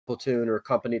platoon or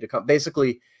company to come.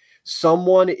 Basically,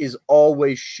 someone is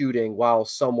always shooting while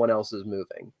someone else is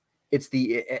moving. It's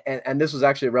and this was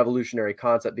actually a revolutionary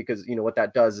concept, because what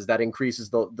that does is that increases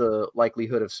the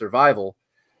likelihood of survival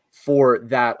for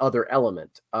that other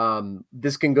element.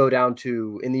 This can go down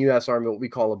to, in the U.S. Army, what we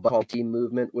call a buddy team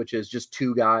movement, which is just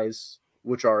two guys,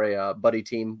 which are a buddy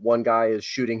team. One guy is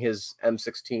shooting his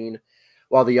M16,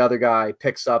 while the other guy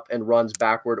picks up and runs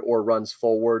backward or runs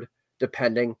forward,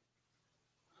 depending.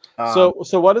 So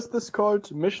what is this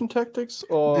called? Mission tactics?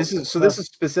 Or this is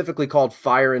specifically called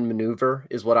fire and maneuver,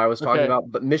 is what I was talking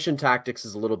about. But mission tactics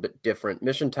is a little bit different.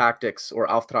 Mission tactics, or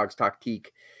Auftragstaktik,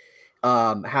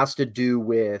 has to do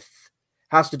with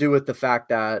the fact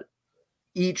that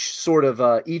each sort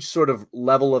of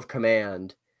level of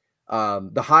command,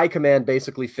 the high command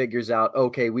basically figures out,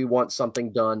 okay, we want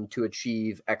something done to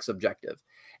achieve X objective,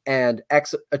 and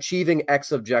achieving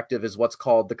X objective is what's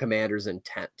called the commander's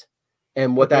intent.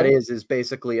 And what that is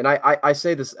basically, and I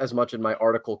say this as much in my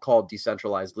article called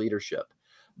Decentralized Leadership,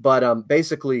 but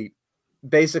basically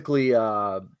it's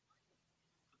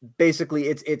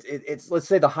let's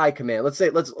say the high command. Let's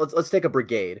take a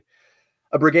brigade.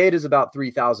 A brigade is about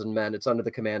 3,000 men. It's under the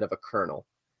command of a colonel.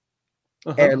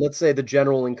 And let's say the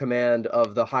general in command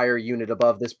of the higher unit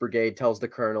above this brigade tells the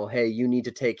colonel, hey, you need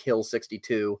to take Hill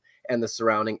 62 and the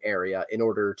surrounding area in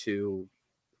order to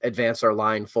advance our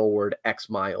line forward X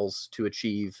miles to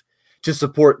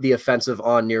support the offensive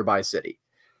on nearby city.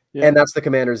 And that's the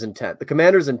commander's intent. The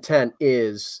commander's intent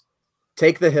is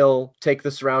take the hill, take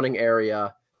the surrounding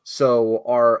area, so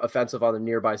our offensive on the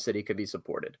nearby city could be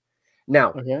supported.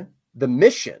 Now, the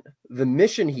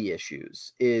mission he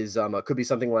issues is could be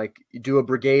something like, do a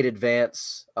brigade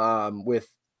advance with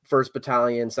 1st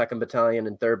Battalion, 2nd Battalion,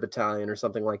 and 3rd Battalion, or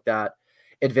something like that,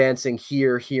 advancing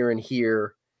here, here, and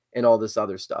here, and all this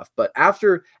other stuff. But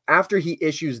after he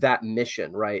issues that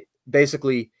mission, right,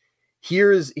 basically,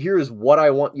 here is what I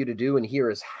want you to do, and here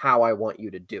is how I want you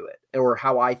to do it, or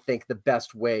how I think the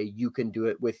best way you can do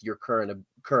it with your current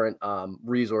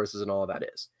resources and all of that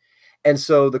is. And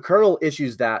so the colonel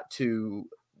issues that to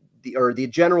the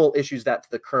general issues that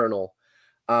to the colonel,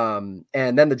 and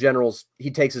then the general's, he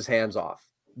takes his hands off.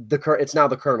 It's now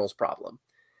the colonel's problem.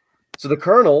 So the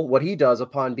colonel, what he does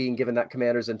upon being given that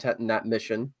commander's intent in that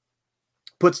mission,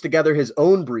 puts together his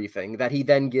own briefing that he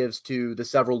then gives to the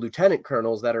several lieutenant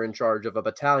colonels that are in charge of a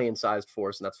battalion-sized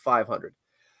force, and that's 500.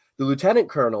 The lieutenant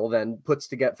colonel then puts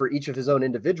together, for each of his own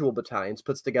individual battalions,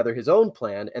 puts together his own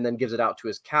plan and then gives it out to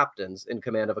his captains in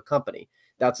command of a company.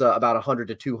 That's about 100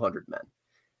 to 200 men.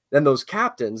 Then those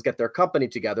captains get their company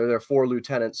together, their 4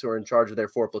 lieutenants who are in charge of their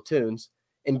 4 platoons,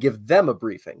 and give them a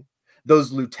briefing.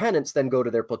 Those lieutenants then go to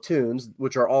their platoons,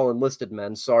 which are all enlisted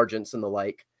men, sergeants and the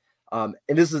like. And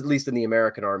this is at least in the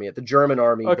American army. At the German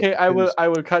army, okay, I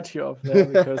will cut you off there,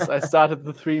 because I started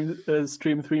the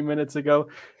stream 3 minutes ago,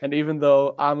 and even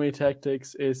though army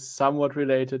tactics is somewhat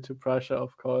related to Prussia,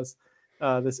 of course,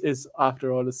 this is,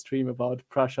 after all, a stream about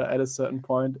Prussia at a certain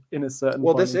point in a certain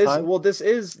point in time. This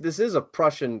is a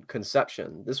Prussian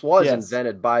conception. This was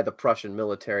invented by the Prussian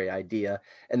military idea,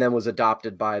 and then was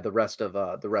adopted by the rest of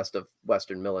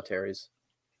Western militaries.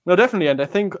 No, definitely, and I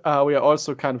think we are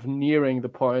also kind of nearing the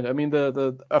point. I mean,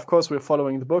 of course, we're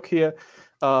following the book here,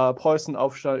 Preußen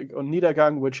Aufstand und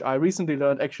Niedergang, which I recently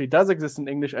learned actually does exist in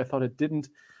English. I thought it didn't.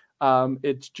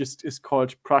 It just is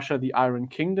called Prussia, the Iron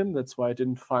Kingdom. That's why I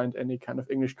didn't find any kind of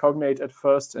English cognate at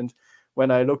first. And when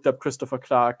I looked up Christopher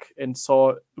Clark and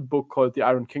saw a book called The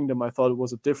Iron Kingdom, I thought it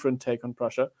was a different take on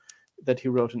Prussia that he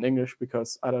wrote in English,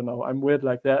 because, I don't know, I'm weird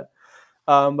like that.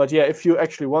 But yeah, if you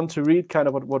actually want to read kind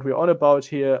of what we're on about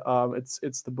here,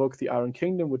 it's the book The Iron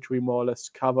Kingdom, which we more or less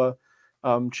cover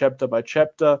chapter by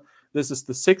chapter. This is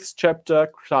the 6th chapter.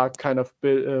 Clark kind of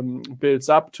builds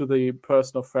up to the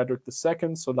person of Frederick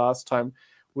II. So last time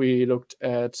we looked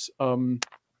at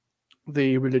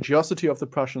the religiosity of the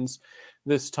Prussians.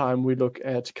 This time we look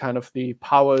at kind of the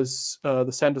powers,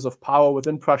 the centers of power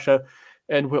within Prussia.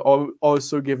 And we're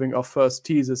also giving our first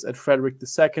teases at Frederick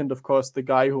II, of course, the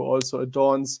guy who also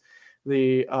adorns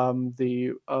the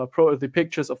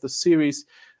pictures of the series,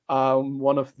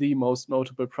 one of the most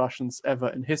notable Prussians ever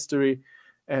in history.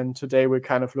 And today we're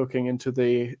kind of looking into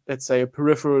let's say, a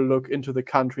peripheral look into the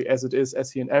country as it is,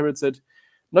 as he inherits it.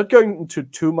 Not going into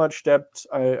too much depth.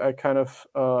 I kind of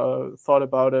thought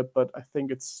about it, but I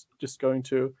think it's just going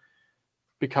to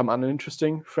become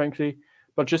uninteresting, frankly.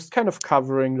 But just kind of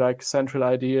covering like central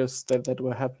ideas that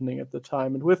were happening at the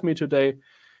time. And with me today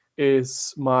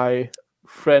is my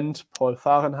friend Paul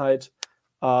Fahrenheit,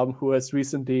 who has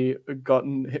recently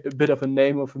gotten a bit of a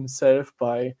name of himself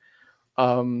by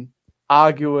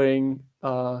arguing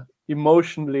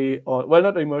emotionally, or well,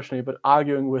 not emotionally, but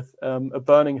arguing with a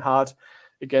burning heart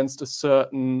against a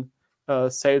certain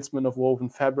salesman of woven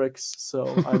fabrics. So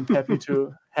I'm happy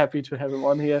to have him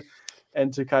on here,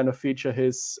 and to kind of feature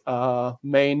his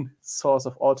main source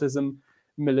of autism,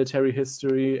 military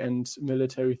history and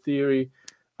military theory,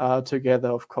 together,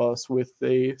 of course, with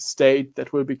the state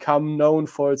that will become known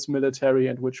for its military,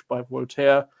 and which by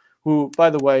Voltaire, who, by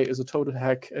the way, is a total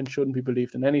hack and shouldn't be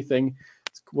believed in anything,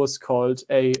 was called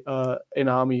an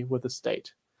army with a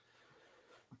state.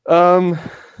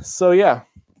 So yeah,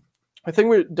 I think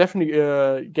we'll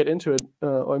definitely get into it,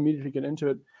 or immediately get into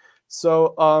it.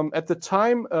 So at the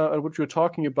time at which we were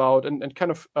talking about, and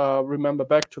kind of remember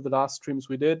back to the last streams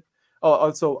we did. Oh,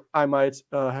 also, I might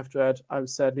have to add, I'm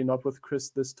sadly not with Chris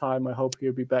this time. I hope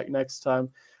he'll be back next time.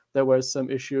 There were some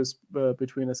issues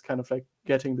between us, kind of like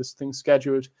getting this thing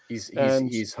scheduled. He's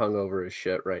hungover as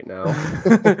shit right now.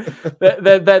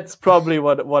 That's probably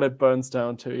what it burns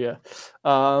down to, yeah.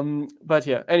 But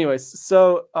yeah, anyways,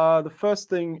 so the first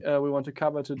thing we want to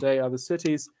cover today are the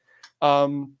cities.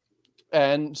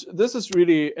 And this is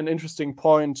really an interesting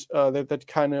point that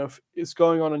kind of is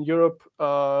going on in Europe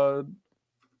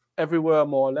everywhere,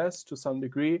 more or less, to some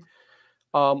degree.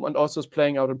 And also is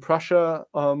playing out in Prussia,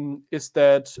 is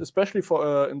that, especially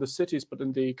for in the cities, but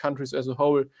in the countries as a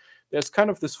whole, there's kind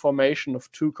of this formation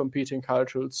of two competing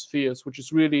cultural spheres, which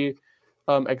is really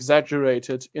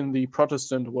exaggerated in the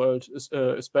Protestant world,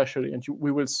 especially, and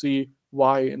we will see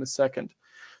why in a second.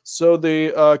 So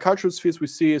the cultural spheres we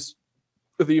see is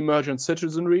the emergent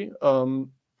citizenry,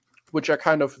 which are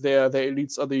kind of the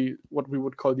elites are what we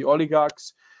would call the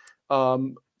oligarchs.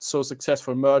 So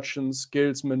successful merchants,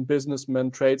 guildsmen,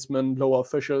 businessmen, tradesmen, lower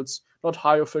officials, not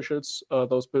high officials,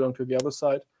 those belong to the other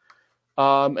side.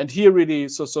 And here really,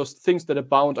 so things that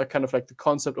abound are kind of like the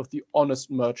concept of the honest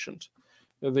merchant,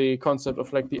 the concept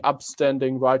of like the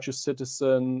upstanding, righteous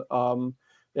citizen.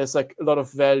 There's like a lot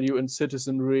of value in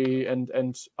citizenry and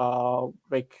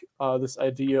this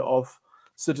idea of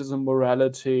citizen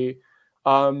morality.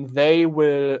 They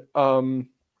will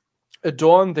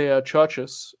adorn their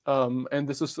churches, and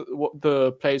this is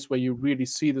the place where you really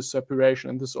see the separation,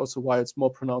 and this is also why it's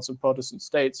more pronounced in Protestant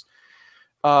states.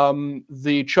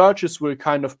 The churches will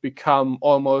kind of become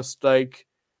almost like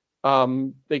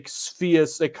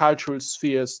spheres, like cultural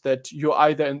spheres, that you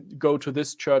either go to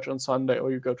this church on Sunday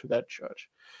or you go to that church.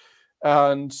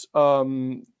 And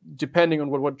depending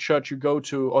on what church you go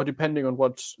to, or depending on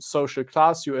what social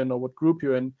class you're in or what group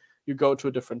you're in, you go to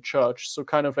a different church. So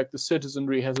kind of like the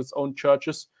citizenry has its own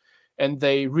churches, and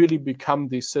they really become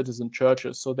these citizen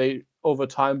churches. So they over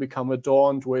time become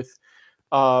adorned with,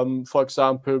 for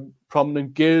example,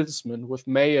 prominent guildsmen, with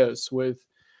mayors, with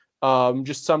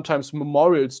just sometimes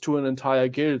memorials to an entire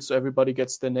guild, so everybody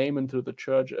gets their name into the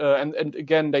church. And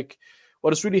again, like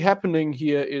what is really happening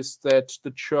here is that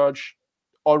the church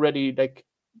already like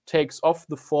takes off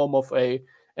the form of an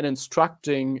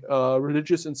instructing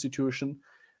religious institution,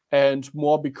 and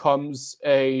more becomes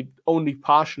a only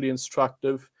partially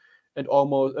instructive and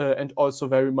almost and also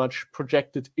very much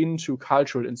projected into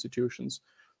cultural institutions.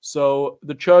 So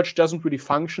the church doesn't really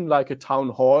function like a town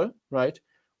hall, right?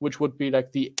 Which would be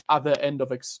like the other end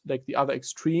of the other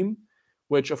extreme,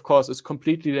 which of course is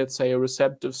completely, let's say, a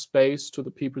receptive space to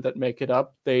the people that make it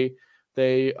up. They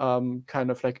kind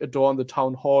of like adorn the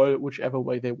town hall whichever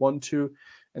way they want to,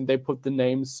 and they put the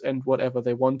names and whatever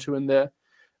they want to in there.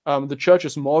 The church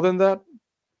is more than that,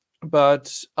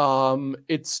 but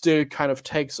it still kind of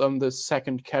takes on this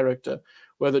second character,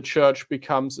 where the church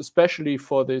becomes, especially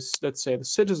for this, let's say, the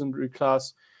citizenry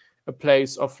class, a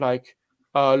place of like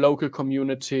local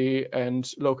community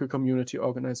and local community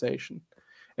organization.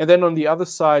 And then on the other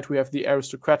side, we have the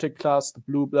aristocratic class, the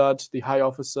blue blood, the high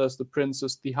officers, the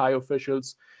princes, the high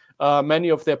officials. Many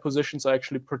of their positions are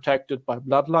actually protected by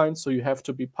bloodlines, so you have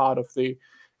to be part of the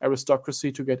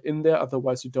aristocracy to get in there.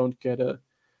 Otherwise, you don't get a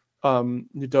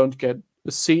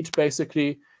seat,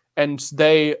 basically. And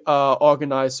they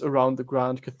organize around the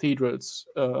grand cathedrals.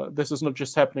 This is not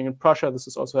just happening in Prussia. This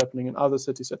is also happening in other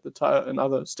cities at the time, in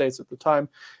other states at the time,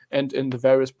 and in the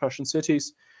various Prussian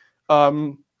cities.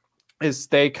 Is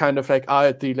they kind of like are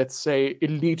at the, let's say,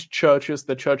 elite churches.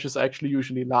 The churches are actually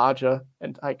usually larger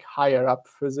and like higher up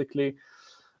physically.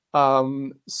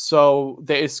 So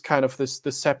there is kind of this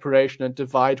separation and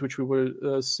divide, which we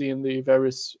will see in the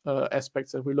various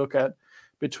aspects that we look at,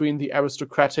 between the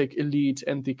aristocratic elite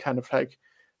and the kind of like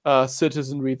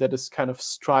citizenry that is kind of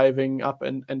striving up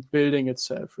and building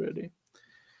itself, really.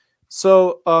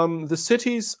 So the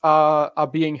cities are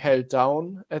being held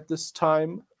down at this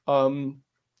time.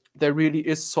 There really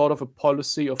is sort of a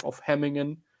policy of hemming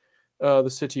in the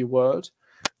city world.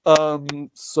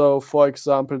 So, for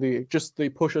example,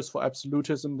 the pushes for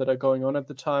absolutism that are going on at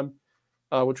the time,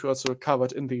 which we also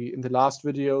covered in the last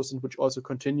videos, and which also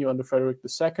continue under Frederick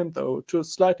II, though to a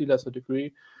slightly lesser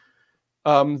degree.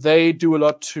 They do a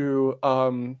lot to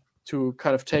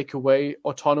kind of take away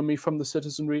autonomy from the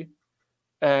citizenry,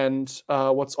 and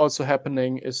what's also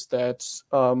happening is that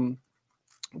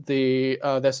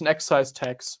there's an excise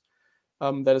tax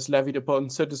that is levied upon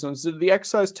citizens. The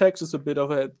excise tax is a bit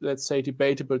of a, let's say,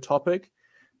 debatable topic,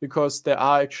 because there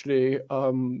are actually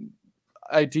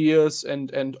ideas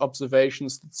and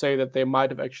observations that say that it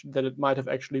might have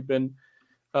actually been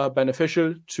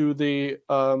beneficial to the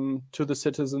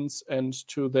citizens and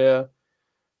to their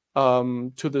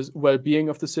to the well-being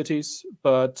of the cities.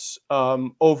 But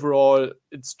overall,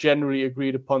 it's generally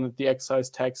agreed upon that the excise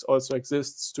tax also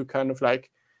exists to kind of like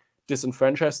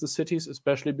disenfranchise the cities,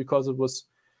 especially because it was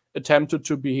attempted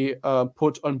to be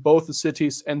put on both the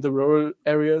cities and the rural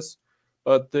areas.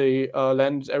 But the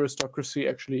landed aristocracy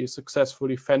actually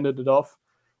successfully fended it off,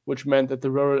 which meant that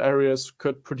the rural areas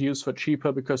could produce for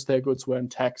cheaper because their goods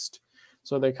weren't taxed.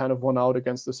 So they kind of won out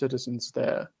against the citizens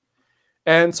there.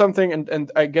 And something,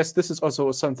 and I guess this is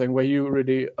also something where you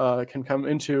really can come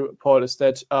into, Paul, is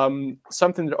that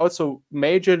something that also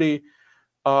majorly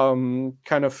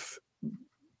kind of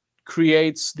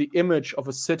creates the image of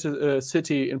a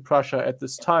city in Prussia at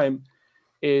this time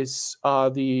is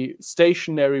the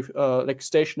stationary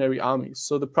armies.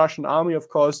 So the Prussian army, of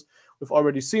course, we've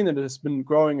already seen that it has been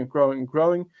growing and growing and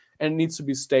growing, and it needs to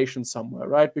be stationed somewhere,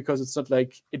 right? Because it's not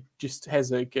like it just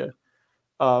has like a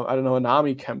I don't know, an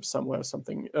army camp somewhere or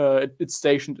something. It's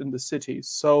stationed in the cities.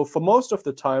 So for most of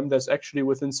the time, there's actually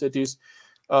within cities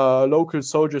local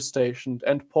soldiers stationed.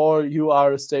 And Paul, you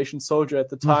are a stationed soldier at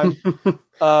the time.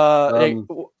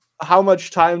 How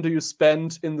much time do you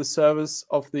spend in the service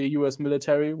of the U.S.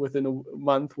 military within a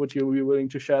month? Would you be willing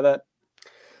to share that?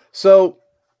 So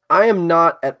I am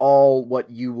not at all what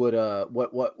you would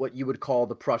what you would call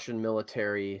the Prussian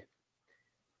military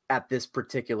at this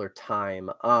particular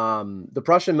time. The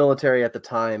Prussian military at the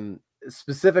time,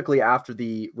 specifically after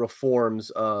the reforms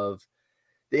of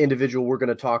the individual we're going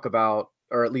to talk about,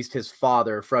 or at least his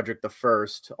father, Frederik I,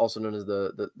 also known as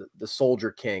the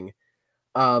Soldier King.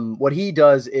 What he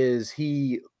does is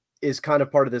he is kind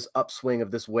of part of this upswing of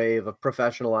this wave of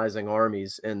professionalizing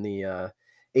armies in the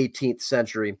 18th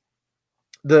century.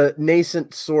 The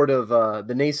nascent sort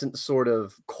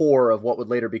of core of what would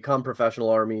later become professional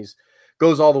armies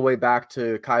goes all the way back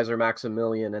to Kaiser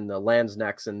Maximilian and the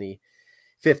Landsknechts in the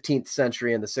 15th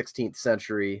century and the 16th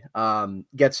century.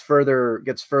 Gets further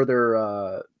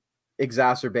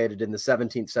exacerbated in the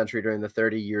 17th century during the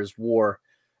 30 Years' War,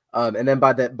 and then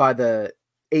by the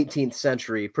 18th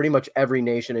century, pretty much every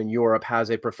nation in Europe has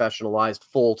a professionalized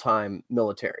full-time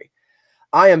military.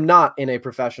 I am not in a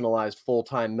professionalized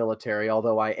full-time military,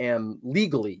 although I am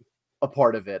legally a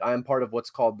part of it. I am part of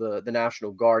what's called the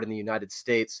National Guard in the United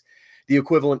States. The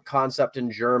equivalent concept in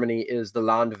Germany is the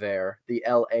Landwehr, the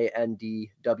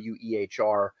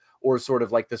Landwehr, or sort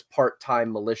of like this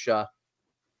part-time militia,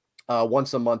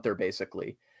 once a monther,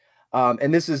 basically.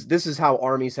 And this is how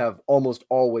armies have almost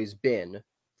always been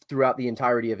throughout the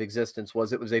entirety of existence.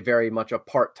 It was a very much a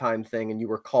part-time thing, and you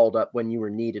were called up when you were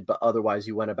needed, but otherwise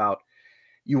you went about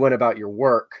your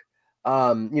work.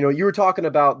 You were talking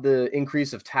about the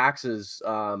increase of taxes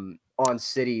on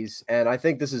cities, and I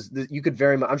think you could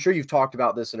very much, I'm sure you've talked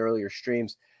about this in earlier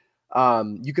streams.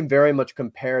 You can very much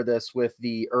compare this with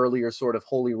the earlier sort of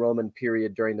Holy Roman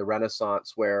period during the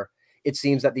Renaissance, where it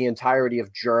seems that the entirety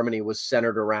of Germany was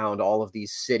centered around all of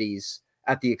these cities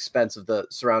at the expense of the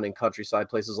surrounding countryside,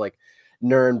 places like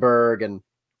Nuremberg and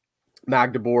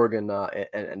Magdeburg and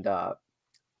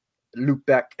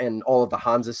Lübeck and all of the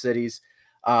Hansa cities.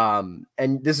 And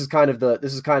this is kind of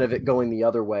it going the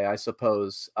other way, I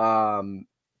suppose.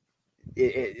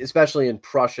 Especially in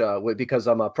Prussia, because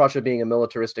Prussia being a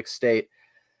militaristic state,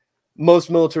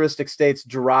 most militaristic states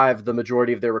derive the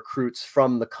majority of their recruits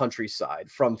from the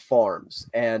countryside, from farms.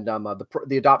 And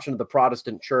the adoption of the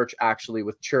Protestant church, actually,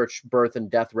 with church birth and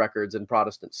death records in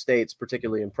Protestant states,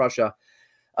 particularly in Prussia,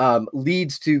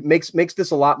 makes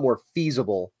this a lot more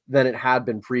feasible than it had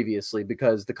been previously,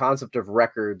 because the concept of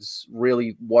records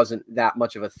really wasn't that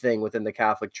much of a thing within the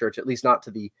Catholic Church, at least not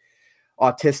to the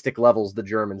autistic levels the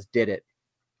Germans did it.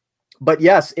 But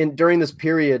yes, during this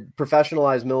period,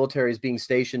 professionalized militaries being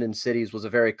stationed in cities was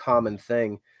a very common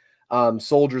thing.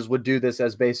 Soldiers would do this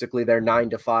as basically their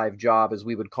 9-to-5 job, as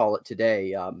we would call it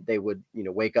today. They would,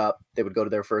 wake up, they would go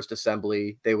to their first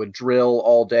assembly, they would drill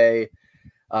all day,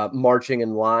 marching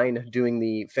in line, doing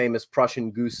the famous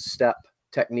Prussian goose step,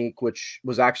 technique, which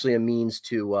was actually a means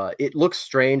to, it looks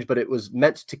strange, but it was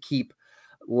meant to keep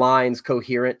lines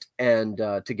coherent and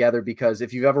together, because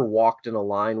if you've ever walked in a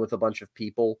line with a bunch of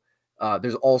people,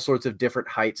 there's all sorts of different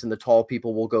heights, and the tall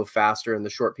people will go faster and the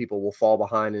short people will fall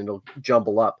behind and it'll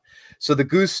jumble up. So the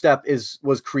goose step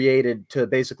was created to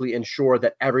basically ensure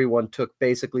that everyone took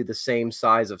basically the same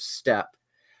size of step,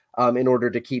 in order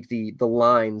to keep the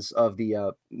lines of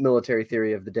the military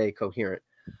theory of the day coherent.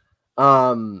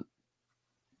 But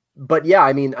yeah,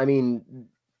 I mean,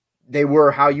 they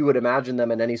were how you would imagine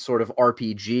them in any sort of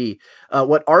RPG.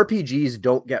 What RPGs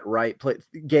don't get right,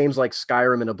 games like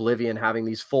Skyrim and Oblivion having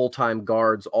these full-time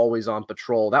guards always on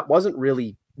patrol, that wasn't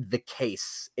really the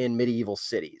case in medieval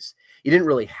cities. You didn't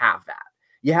really have that.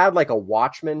 You had like a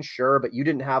watchman, sure, but you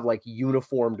didn't have like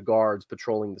uniformed guards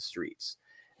patrolling the streets.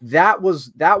 That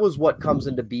was what comes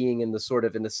into being in the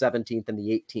 17th and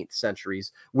the 18th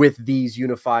centuries, with these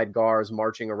unified guards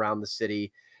marching around the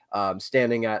city,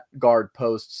 standing at guard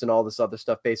posts and all this other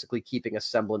stuff, basically keeping a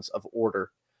semblance of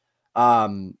order.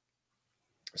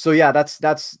 So yeah,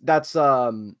 that's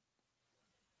in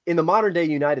the modern day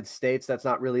United States, that's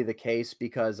not really the case,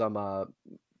 because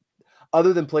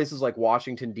other than places like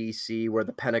Washington, D.C., where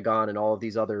the Pentagon and all of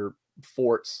these other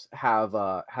forts have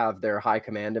their high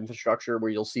command infrastructure, where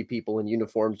you'll see people in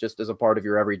uniforms just as a part of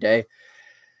your everyday.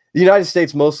 The United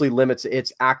States mostly limits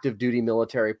its active duty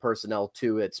military personnel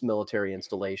to its military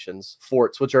installations,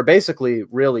 forts, which are basically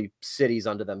really cities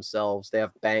unto themselves. They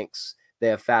have banks, they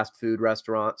have fast food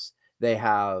restaurants, they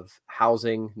have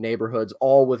housing, neighborhoods,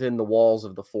 all within the walls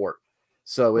of the fort.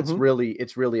 So it's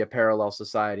really a parallel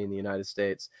society in the United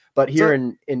States. But here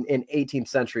in 18th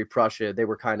century Prussia, they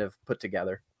were kind of put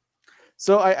together.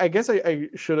 So I guess I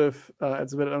should have,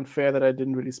 it's a bit unfair that I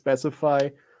didn't really specify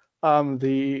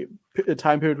the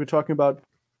time period we're talking about,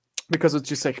 because it's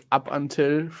just like up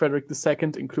until Frederik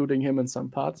II, including him in some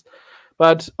parts.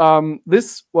 But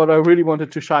what I really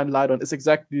wanted to shine light on is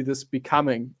exactly this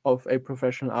becoming of a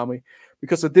professional army.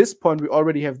 Because at this point, we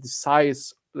already have the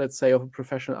size, let's say, of a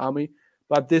professional army.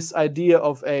 But this idea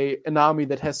of an army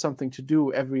that has something to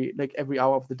do every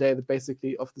hour of the day, that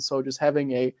basically of the soldiers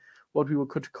having what we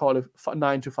could call a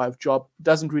 9-to-5 job,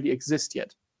 doesn't really exist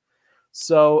yet.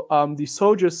 So the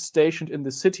soldiers stationed in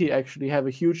the city actually have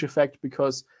a huge effect,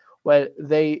 because, well,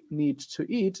 they need to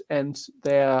eat, and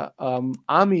their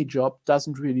army job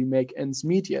doesn't really make ends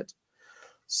meet yet.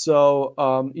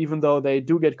 So even though they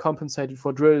do get compensated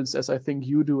for drills, as I think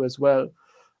you do as well,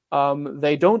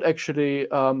 they don't actually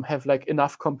have like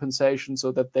enough compensation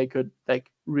so that they could like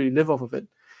really live off of it.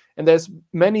 And there's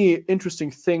many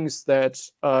interesting things that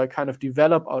kind of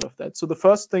develop out of that. So the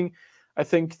first thing, I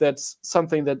think that's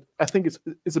something that I think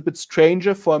is a bit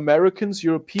stranger for Americans.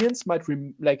 Europeans might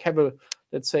have a,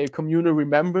 let's say, communal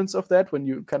remembrance of that when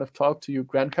you kind of talk to your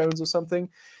grandparents or something,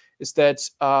 is that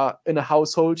in a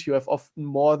household you have often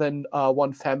more than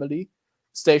one family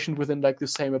stationed within like the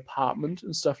same apartment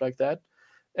and stuff like that.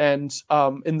 And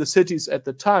in the cities at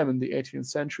the time, in the 18th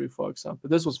century, for example,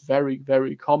 this was very,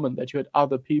 very common, that you had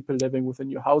other people living within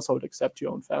your household except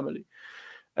your own family.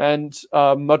 And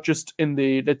not just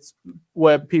that's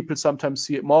where people sometimes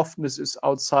see it more often, is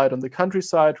outside on the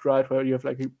countryside, right, where you have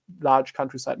like a large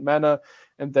countryside manor,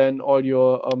 and then all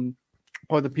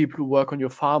the people who work on your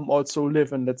farm also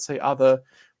live in, let's say, other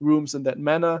rooms in that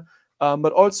manor.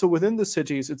 But also within the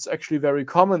cities, it's actually very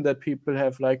common that people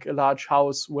have like a large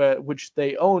house which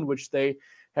they own, which they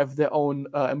have their own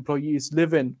employees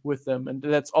live in with them. And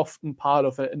that's often part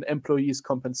of an employee's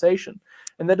compensation.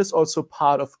 And that is also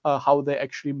part of how they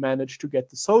actually manage to get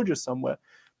the soldiers somewhere.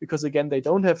 Because again, they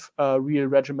don't have real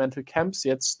regimental camps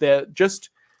yet. They're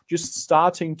just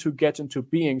starting to get into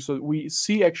being. So we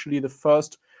see actually the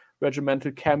first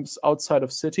regimental camps outside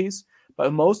of cities,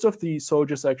 but most of the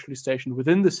soldiers are actually stationed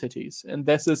within the cities. And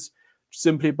this is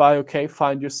simply by,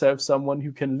 find yourself someone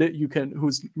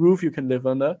whose roof you can live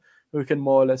under, who can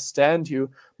more or less stand you,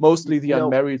 mostly the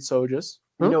unmarried soldiers.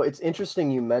 It's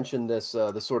interesting you mentioned this,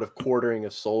 the sort of quartering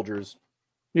of soldiers.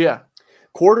 Yeah.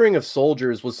 Quartering of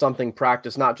soldiers was something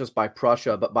practiced not just by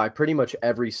Prussia, but by pretty much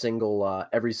every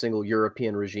single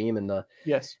European regime in the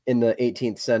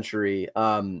 18th century.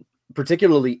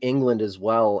 Particularly England as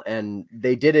well, and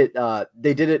they did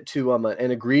it to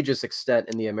an egregious extent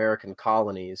in the American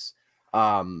colonies.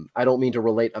 I don't mean to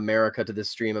relate America to this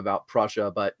stream about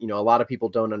Prussia, but a lot of people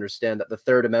don't understand that the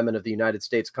Third Amendment of the United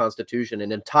States Constitution,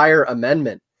 an entire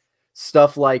amendment,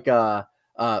 stuff like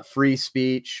free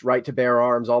speech, right to bear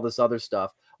arms, all this other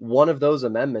stuff, one of those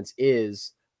amendments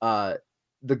is the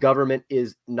government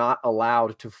is not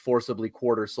allowed to forcibly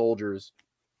quarter soldiers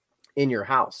in your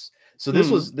house. So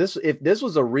if this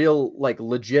was a real, like,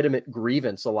 legitimate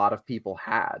grievance a lot of people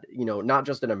had, you know, not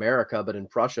just in America, but in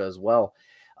Prussia as well.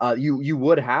 You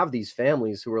would have these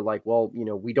families who are like, well, you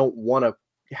know, we don't want to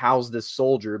house this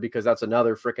soldier because that's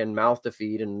another freaking mouth to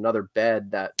feed and another bed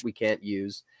that we can't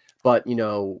use. But, you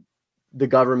know, the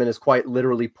government is quite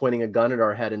literally pointing a gun at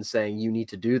our head and saying, you need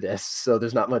to do this. So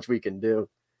there's not much we can do.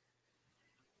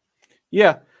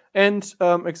 Yeah. And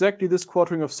exactly this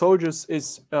quartering of soldiers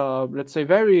is, let's say,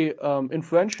 very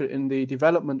influential in the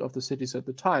development of the cities at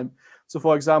the time. So,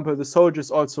 for example, the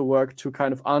soldiers also work to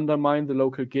kind of undermine the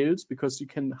local guilds, because you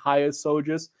can hire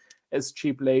soldiers as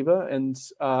cheap labor, and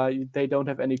they don't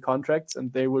have any contracts,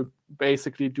 and they will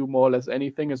basically do more or less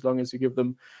anything as long as you give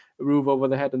them a roof over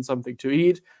their head and something to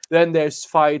eat. Then there's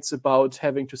fights about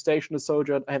having to station a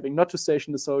soldier, having not to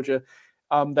station the soldier.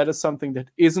 That is something that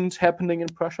isn't happening in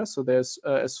Prussia. So there's,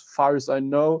 as far as I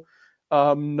know,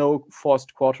 no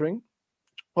forced quartering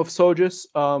of soldiers.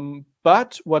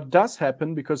 But what does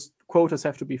happen, because quotas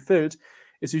have to be filled,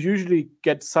 is you usually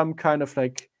get some kind of,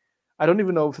 like, I don't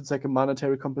even know if it's like a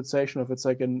monetary compensation, or if it's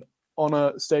like an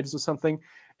honor status or something.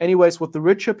 Anyways, what the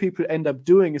richer people end up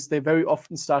doing is they very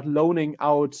often start loaning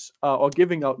out or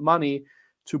giving out money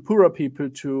to poorer people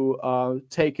to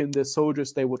take in the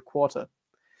soldiers they would quarter.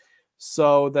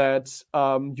 So that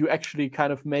you actually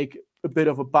kind of make a bit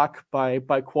of a buck by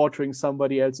quartering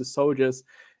somebody else's soldiers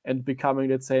and becoming,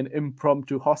 let's say, an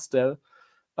impromptu hostel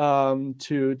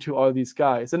to all these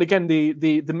guys. And again,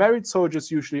 the married soldiers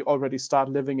usually already start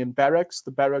living in barracks. The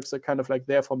barracks are kind of like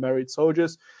there for married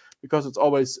soldiers, because it's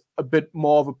always a bit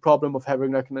more of a problem of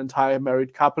having like an entire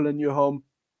married couple in your home.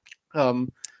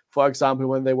 For example,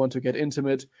 when they want to get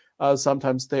intimate,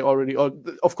 sometimes they already, or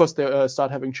of course, they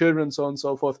start having children, so on and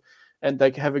so forth. And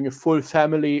like having a full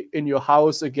family in your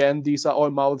house, again, these are all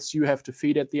mouths you have to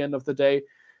feed at the end of the day.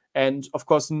 And of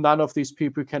course, none of these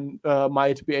people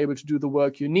might be able to do the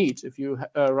work you need. If you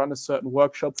run a certain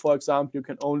workshop, for example, you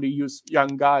can only use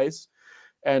young guys,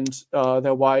 and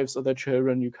their wives or their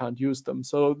children, you can't use them.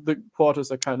 So the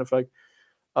quarters are kind of like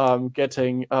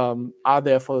are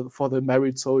there for the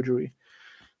married soldiery.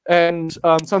 And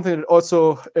something that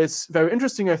also is very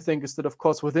interesting, I think, is that, of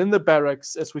course, within the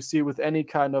barracks, as we see with any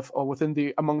kind of, or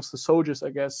amongst the soldiers, I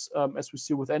guess, as we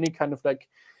see with any kind of, like,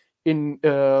 in,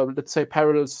 let's say,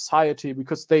 parallel society,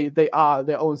 because they are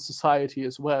their own society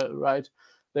as well, right?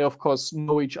 They, of course,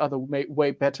 know each other way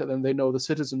better than they know the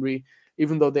citizenry,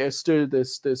 even though there's still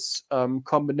this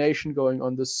combination going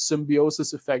on, this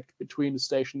symbiosis effect between the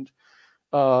stationed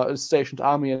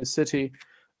army and the city.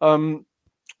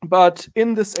 But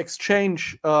in this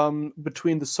exchange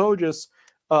between the soldiers,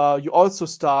 you also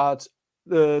start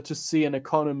to see an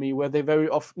economy where they very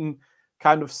often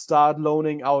kind of start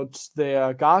loaning out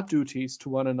their guard duties to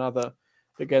one another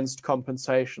against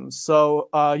compensation. So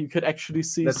you could actually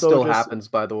see that soldiers... still happens,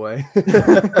 by the way.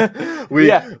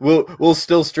 Yeah. we'll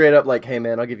still straight up like, hey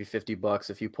man, I'll give you $50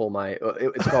 if you pull my.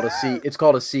 It's called a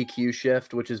CQ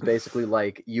shift, which is basically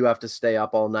like you have to stay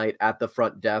up all night at the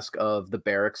front desk of the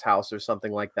barracks house or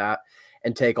something like that,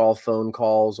 and take all phone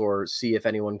calls or see if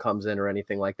anyone comes in or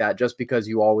anything like that, just because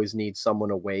you always need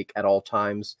someone awake at all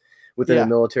times within a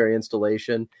military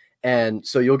installation. And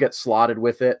so you'll get slotted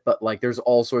with it, but like there's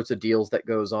all sorts of deals that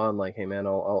goes on. Like, hey man,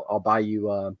 I'll buy you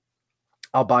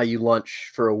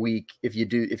lunch for a week if you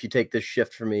take this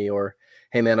shift for me. Or,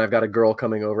 hey man, I've got a girl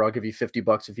coming over, I'll give you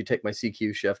 $50 if you take my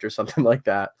CQ shift, or something like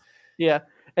that. Yeah.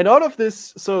 And all of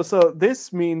this, so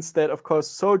this means that, of course,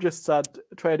 soldiers start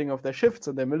trading off their shifts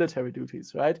and their military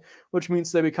duties, right? Which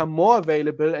means they become more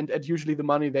available, and usually the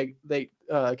money they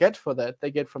get for that, they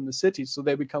get from the cities. So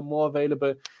they become more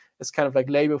available as kind of like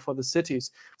labor for the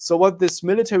cities. So what this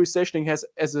military stationing has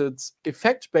as its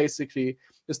effect, basically,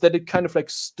 is that it kind of like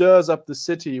stirs up the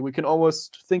city. We can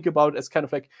almost think about it as kind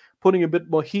of like putting a bit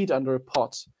more heat under a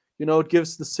pot. You know, it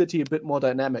gives the city a bit more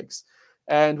dynamics.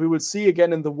 And we will see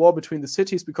again in the war between the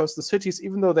cities, because the cities,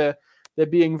 even though they're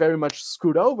being very much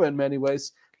screwed over in many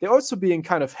ways, they're also being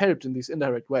kind of helped in these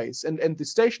indirect ways. And the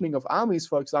stationing of armies,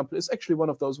 for example, is actually one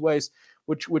of those ways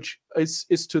which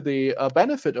is to the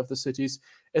benefit of the cities,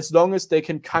 as long as they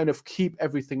can kind of keep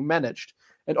everything managed.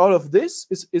 And all of this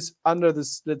is under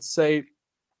this, let's say,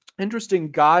 interesting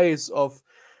guise of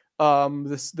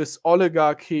this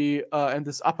oligarchy and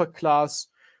this upper class,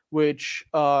 which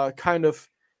kind of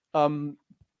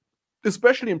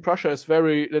especially in Prussia, is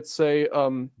very, let's say,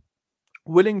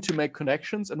 willing to make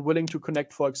connections and willing to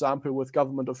connect, for example, with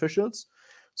government officials,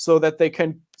 so that they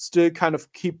can still kind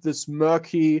of keep this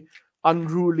murky,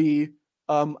 unruly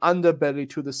underbelly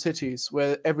to the cities,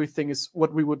 where everything is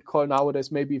what we would call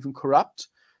nowadays maybe even corrupt,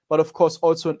 but of course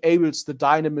also enables the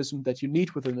dynamism that you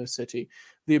need within a city,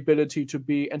 the ability to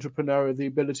be entrepreneurial, the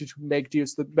ability to make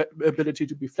deals, the ability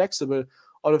to be flexible,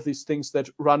 all of these things that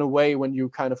run away when you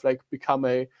kind of like become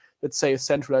a, let's say, a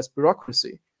centralized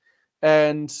bureaucracy.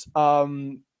 And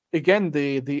again,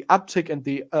 the uptick and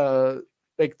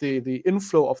the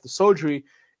inflow of the soldiery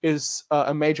is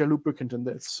a major lubricant in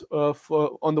this.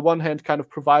 For on the one hand, kind of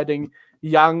providing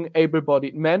young,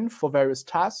 able-bodied men for various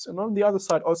tasks, and on the other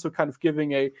side, also kind of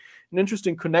giving an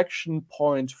interesting connection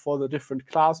point for the different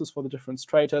classes, for the different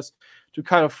stratas, to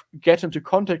kind of get into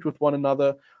contact with one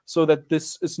another, so that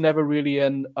this is never really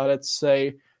an, let's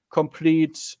say,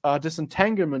 complete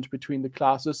disentanglement between the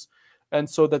classes, and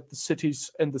so that the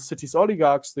cities and the city's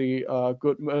oligarchs, the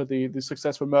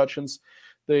successful merchants,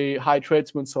 the high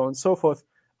tradesmen, so on and so forth,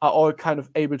 are all kind of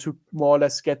able to more or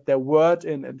less get their word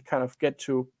in and kind of get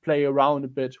to play around a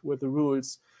bit with the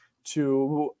rules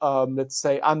to, let's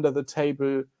say, under the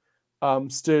table,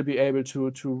 still be able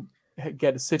to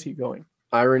get a city going.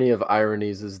 Irony of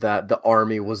ironies is that the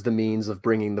army was the means of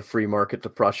bringing the free market to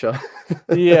Prussia.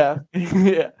 Yeah,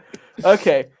 yeah.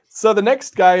 Okay, so the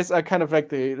next guys are kind of like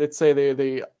the, let's say,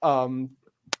 the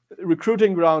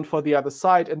recruiting ground for the other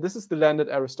side, and this is the landed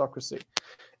aristocracy.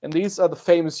 And these are the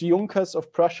famous Junkers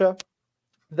of Prussia.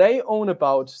 They own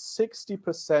about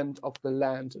 60% of the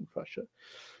land in Prussia.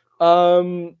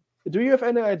 Do you have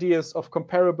any ideas of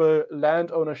comparable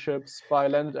land ownerships by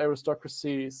landed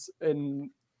aristocracies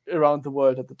around the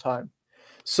world at the time?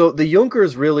 So the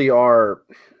Junkers really are,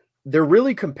 they're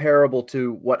really comparable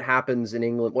to what happens in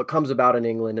England, what comes about in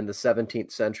England in the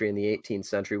 17th century and the 18th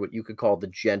century, what you could call the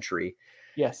gentry.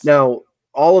 Yes. Now,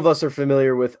 all of us are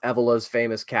familiar with Evolá's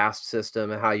famous caste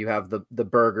system and how you have the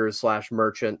burghers /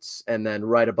 merchants, and then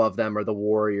right above them are the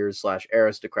warriors /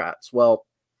 aristocrats. Well,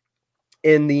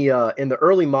 in the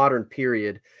early modern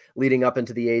period, leading up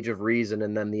into the Age of Reason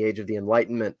and then the Age of the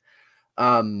Enlightenment,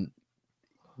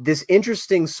 this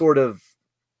interesting sort of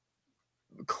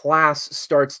class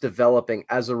starts developing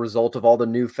as a result of all the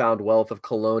newfound wealth of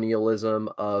colonialism,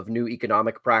 of new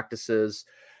economic practices,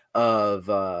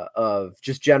 of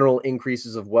just general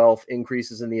increases of wealth,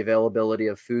 increases in the availability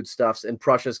of foodstuffs. In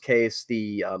Prussia's case,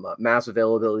 the mass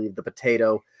availability of the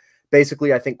potato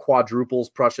basically, I think, quadruples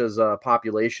Prussia's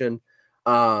population,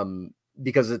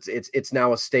 because it's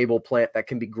now a stable plant that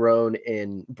can be grown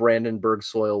in Brandenburg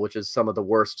soil, which is some of the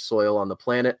worst soil on the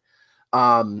planet.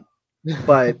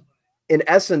 But in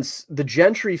essence, the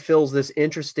gentry fills this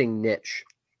interesting niche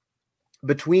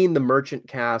between the merchant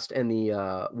caste and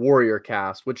the warrior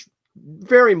caste, which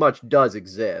very much does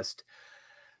exist.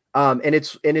 And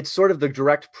it's sort of the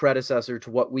direct predecessor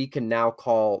to what we can now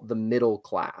call the middle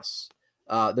class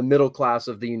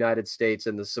of the United States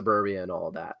and the suburbia and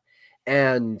all that.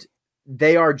 And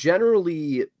they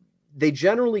generally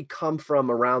come from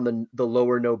around the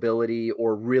lower nobility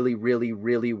or really, really,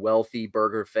 really wealthy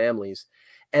burgher families.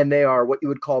 And they are what you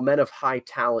would call men of high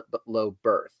talent but low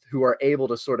birth, who are able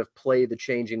to sort of play the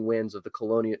changing winds of the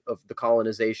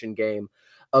colonization game,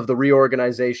 of the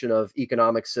reorganization of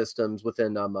economic systems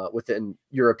within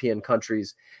European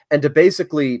countries, and to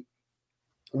basically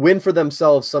win for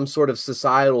themselves some sort of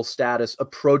societal status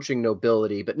approaching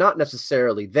nobility, but not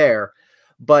necessarily there.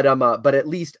 But at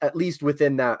least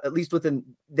within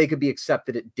they could be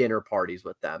accepted at dinner parties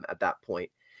with them at that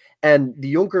point. And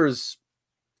the Junkers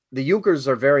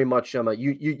are very much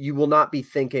you will not be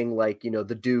thinking like,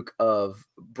 the Duke of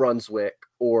Brunswick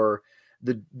or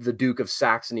the Duke of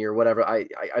Saxony or whatever. I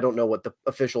don't know what the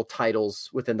official titles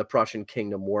within the Prussian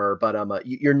kingdom were, but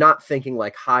you're not thinking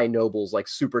like high nobles, like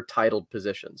super titled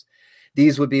positions.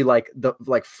 These would be like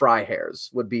Freiherrs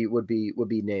would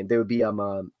be named. They would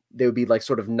be like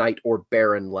sort of knight or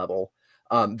baron level,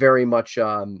 very much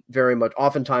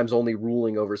oftentimes only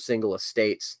ruling over single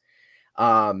estates.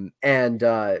 And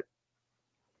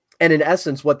in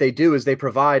essence, what they do is they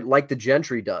provide, like the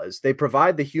gentry does, they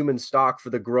provide the human stock for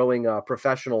the growing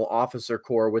professional officer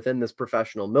corps within this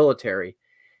professional military,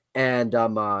 and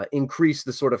increase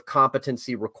the sort of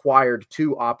competency required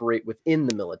to operate within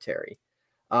the military.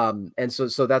 And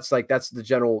so that's the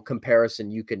general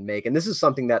comparison you can make. And this is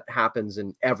something that happens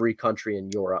in every country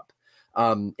in Europe.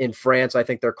 In France, I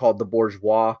think they're called the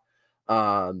bourgeois.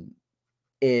 I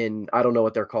don't know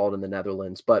what they're called in the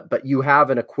Netherlands, but you have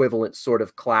an equivalent sort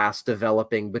of class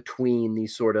developing between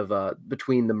these sort of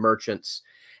between the merchants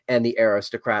and the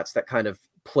aristocrats that kind of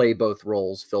play both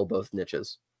roles, fill both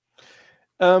niches.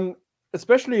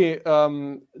 Especially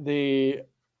the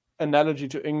analogy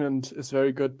to England is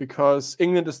very good, because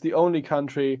England is the only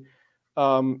country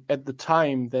at the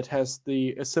time that has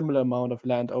a similar amount of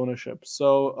land ownership.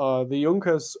 So the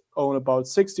Junkers own about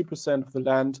 60% of the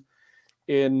land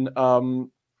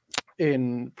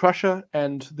in Prussia,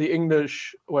 and the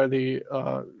English, where the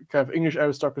kind of English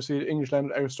aristocracy, English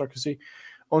landed aristocracy,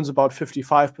 owns about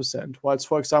 55%, whilst,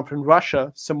 for example, in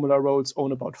Russia, similar roads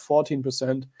own about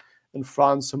 14%. In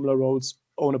France, similar roads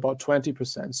own about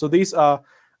 20%. So these are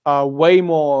way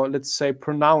more, let's say,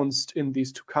 pronounced in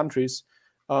these two countries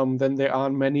than they are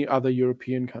in many other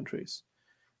European countries.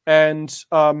 And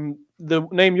the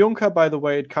name Junker, by the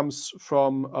way, it comes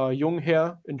from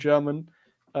Jungherr in German.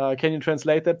 Can you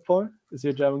translate that, Paul? Is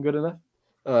your German good enough?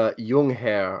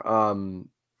 Jungherr.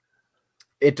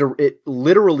 It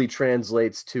literally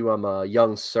translates to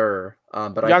young sir,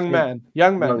 but young man,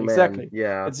 exactly.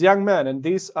 Yeah, it's young man, and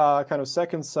these are kind of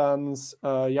second sons,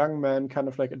 young men, kind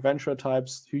of like adventurer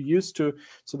types who used to.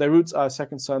 So their roots are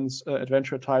second sons,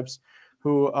 adventurer types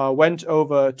who went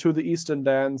over to the eastern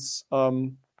lands,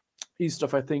 east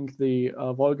of, I think, the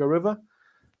Volga River,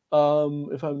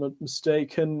 if I'm not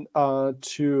mistaken,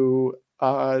 to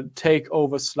take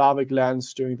over Slavic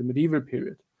lands during the medieval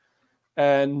period.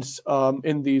 And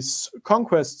in these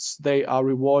conquests, they are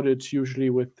rewarded usually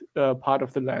with part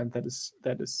of the land that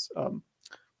is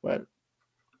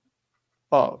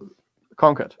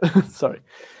conquered. Sorry.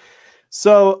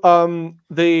 So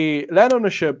the land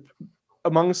ownership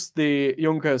amongst the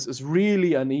Junkers is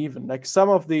really uneven. Like, some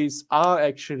of these are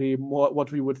actually more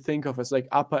what we would think of as like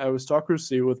upper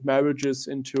aristocracy, with marriages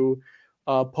into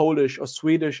Polish or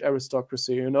Swedish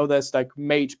aristocracy. You know, there's like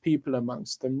made people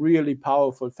amongst them, really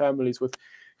powerful families with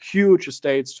huge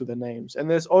estates to their names. And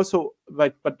there's also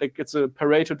but it's a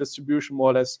Pareto distribution, more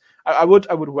or less. I would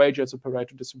wager it's a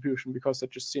Pareto distribution, because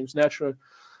that just seems natural.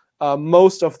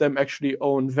 Most of them actually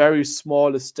own very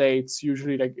small estates,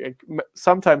 usually like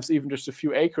sometimes even just a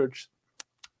few acres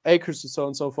and so on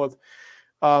and so forth.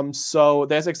 So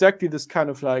there's exactly this kind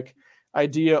of like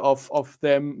idea of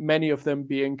them, many of them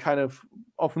being kind of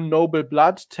noble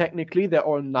blood. Technically, they're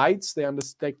all knights. They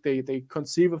understand, they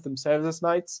conceive of themselves as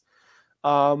knights,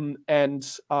 and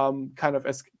kind of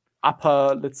as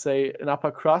upper, let's say, an upper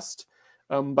crust.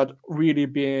 But really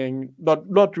being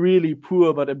not really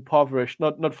poor, but impoverished.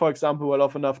 Not for example, well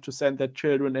off enough to send their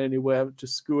children anywhere to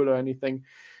school or anything.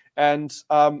 And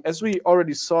as we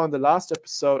already saw in the last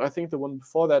episode, I think the one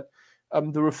before that,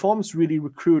 the reforms really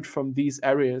recruit from these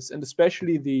areas, and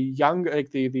especially the young, like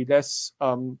the less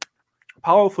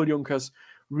powerful Junkers,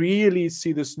 really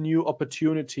see this new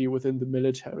opportunity within the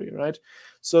military, right?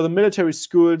 So the military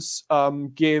schools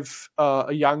give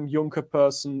a young Junker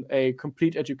person a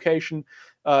complete education.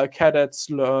 Cadets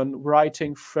learn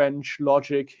writing, French,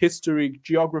 logic, history,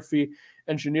 geography,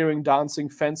 engineering, dancing,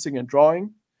 fencing, and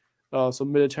drawing. So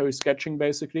military sketching,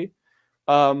 basically.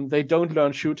 They don't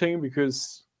learn shooting,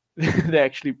 because they're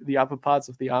actually the upper parts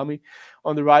of the army.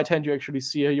 On the right hand, you actually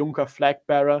see a Junker flag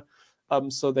bearer.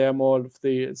 So they're more of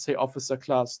the, say, officer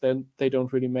class. Then they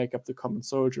don't really make up the common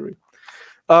soldiery.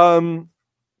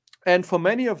 And for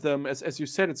many of them, as you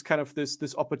said, it's kind of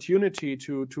this opportunity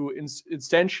to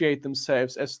instantiate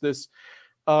themselves as this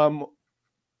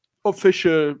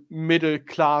official middle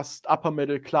class, upper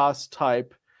middle class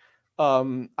type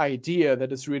idea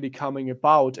that is really coming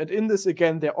about. And in this,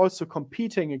 again, they're also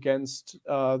competing against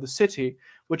the city,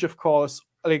 which of course,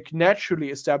 like, naturally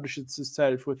establishes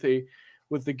itself with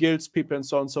the guilds people and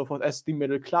so on and so forth as the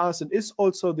middle class, and is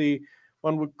also the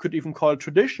one could even call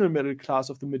traditional middle class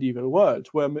of the medieval world,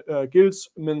 where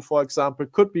guildsmen, for example,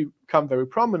 could become very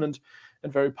prominent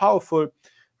and very powerful.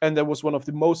 And that was one of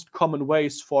the most common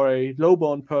ways for a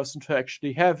low-born person to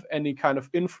actually have any kind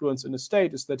of influence in a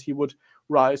state, is that he would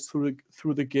rise through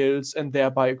the guilds and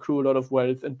thereby accrue a lot of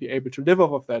wealth and be able to live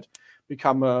off of that,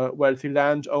 become a wealthy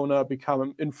landowner,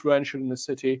 become influential in the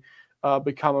city,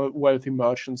 become a wealthy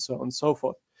merchant, so on and so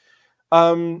forth.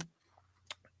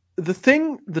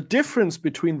 The difference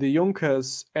between the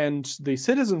Junkers and the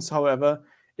citizens, however,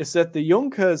 is that the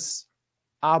Junkers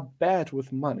are bad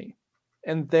with money.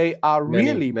 And they are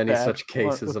really many bad such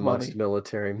cases amongst money.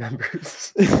 military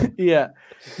members. Yeah,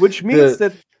 which means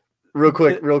that real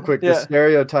quick, yeah. the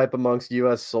stereotype amongst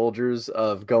U.S. soldiers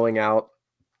of going out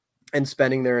and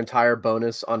spending their entire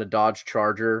bonus on a Dodge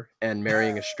Charger and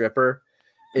marrying a stripper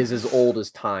is as old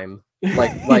as time.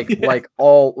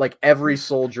 Like every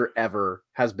soldier ever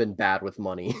has been bad with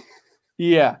money.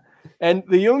 Yeah. And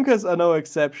the Junkers are no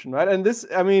exception, right? And this,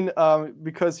 I mean,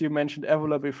 because you mentioned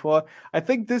Evola before, I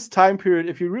think this time period,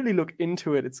 if you really look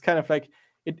into it, it's kind of like,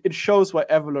 it shows why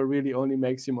Evola really only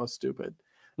makes you more stupid.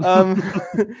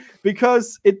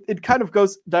 Because it kind of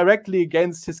goes directly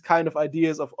against his kind of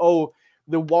ideas of, oh,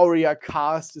 the warrior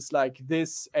caste is like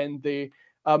this, and the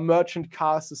merchant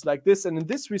caste is like this. And in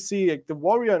this we see, like, the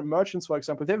warrior and merchants, for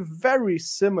example, they're very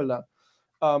similar.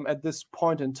 at this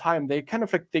point in time. They kind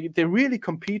of like they're really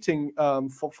competing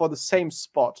for the same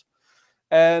spot.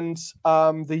 And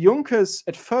the Junkers,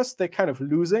 at first, they're kind of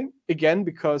losing again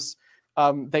because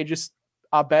they just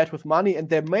are bad with money, and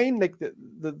their main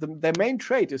their main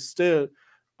trait is still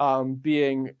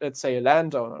being, let's say, a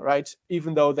landowner, right?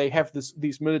 Even though they have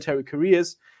these military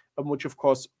careers, which of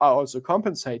course are also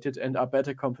compensated and are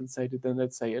better compensated than,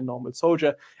 let's say, a normal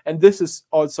soldier. And this is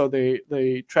also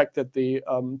the track that the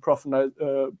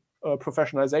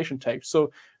professionalization takes.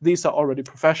 So these are already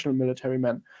professional military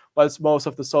men, whilst most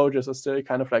of the soldiers are still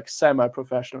kind of like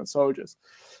semi-professional soldiers.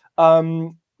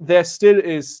 There still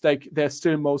is like they're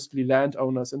still mostly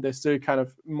landowners, and they're still kind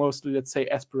of mostly, let's say,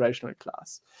 aspirational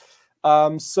class.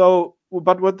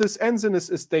 But what this ends in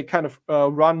is they kind of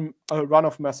run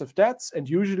off massive debts, and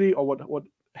usually, or what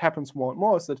happens more and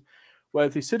more is that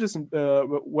wealthy citizens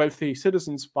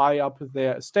buy up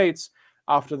their estates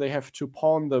after they have to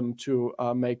pawn them to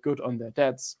make good on their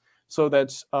debts, so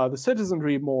that the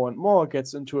citizenry more and more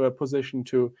gets into a position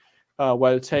to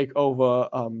take over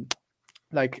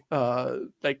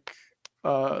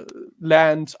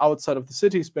land outside of the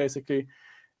cities, basically,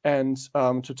 and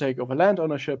to take over land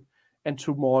ownership, and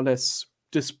to more or less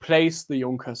displace the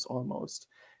Junkers almost.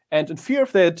 And in fear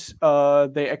of that,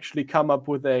 they actually come up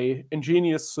with a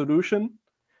ingenious solution,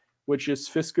 which is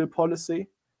fiscal policy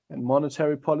and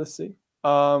monetary policy.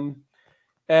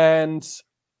 And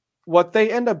what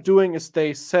they end up doing is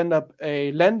they send up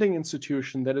a lending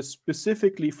institution that is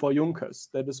specifically for Junkers,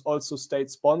 that is also state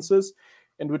sponsors,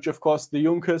 in which, of course, the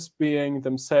Junkers, being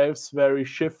themselves very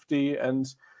shifty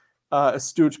and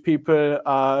astute people,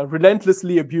 are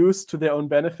relentlessly abused to their own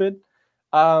benefit.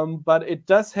 But it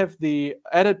does have the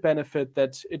added benefit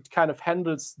that it kind of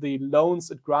handles the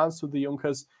loans it grants to the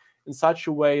Junkers in such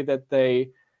a way that they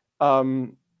are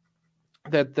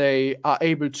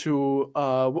able to,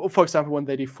 for example, when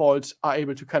they default, are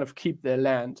able to kind of keep their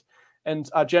land, and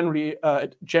are generally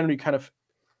kind of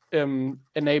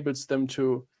enables them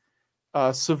to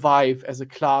survive as a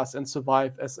class and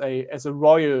survive as a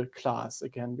royal class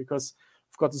again, because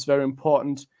of course it's very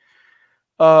important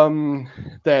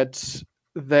that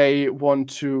they want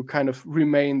to kind of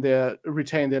retain their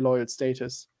loyal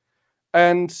status.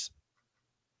 And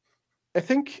I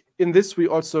think in this we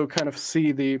also kind of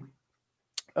see the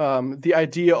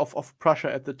idea of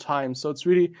Prussia at the time. So it's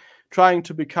really trying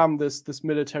to become this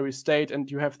military state,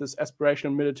 and you have this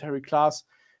aspirational military class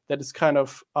that is kind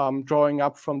of drawing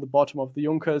up from the bottom of the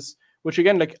Junkers, which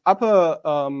again, like upper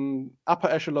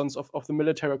echelons of the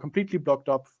military are completely blocked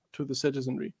up to the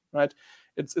citizenry, right?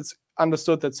 It's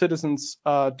understood that citizens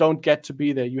don't get to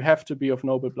be there. You have to be of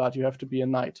noble blood. You have to be a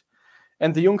knight.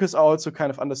 And the Junkers are also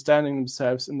kind of understanding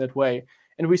themselves in that way.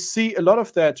 And we see a lot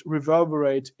of that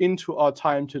reverberate into our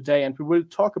time today. And we will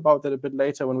talk about that a bit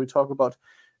later when we talk about,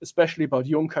 especially about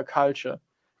Junker culture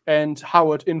and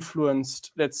how it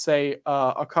influenced, let's say,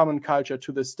 our common culture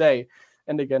to this day.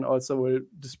 And again, also we'll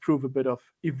disprove a bit of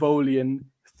Evolian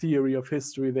theory of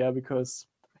history there, because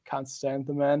I can't stand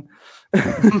the man.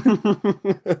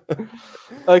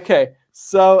 Okay,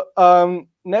 so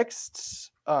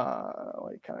next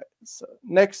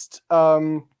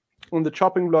on the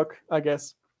chopping block, I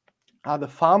guess, are the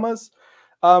farmers.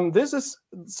 This is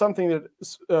something that,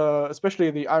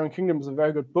 especially the Iron Kingdom, is a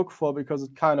very good book for, because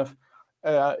it kind of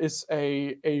is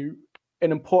an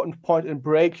important point in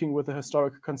breaking with the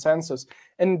historical consensus.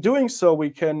 And in doing so, we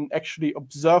can actually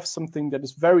observe something that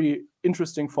is very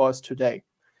interesting for us today.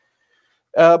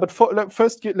 But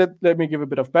first, let me give a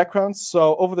bit of background.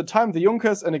 So over the time, the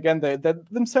Junkers, and again, they're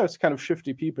themselves kind of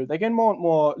shifty people, they gain more and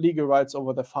more legal rights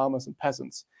over their farmers and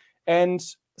peasants. And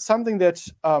something that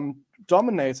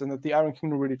dominates and that the Iron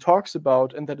Kingdom really talks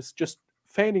about, and that is just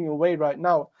fading away right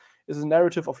now, is a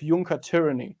narrative of Junker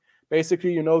tyranny.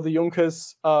 Basically, the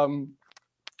Junkers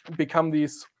become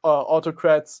these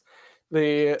autocrats.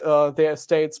 Their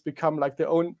estates become like their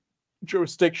own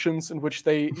jurisdictions in which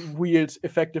they wield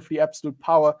effectively absolute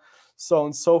power, so on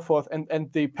and so forth,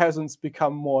 and the peasants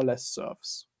become more or less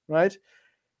serfs, right?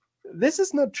 This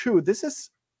is not true. This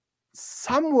is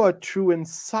somewhat true in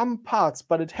some parts,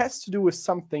 but it has to do with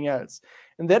something else.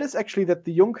 And that is actually that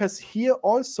the Junkers here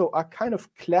also are kind of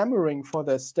clamoring for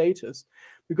their status,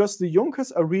 because the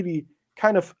Junkers are really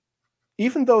kind of,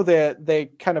 even though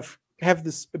they kind of have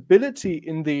this ability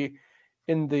in the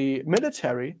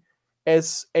military,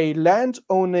 as a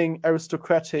land-owning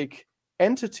aristocratic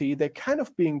entity, they're kind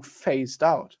of being phased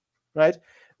out, right?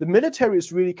 The military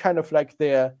is really kind of like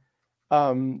their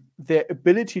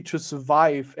ability to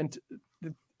survive, and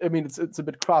I mean, it's a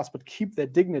bit crass, but keep their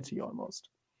dignity almost.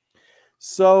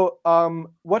 So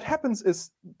what happens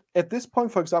is, at this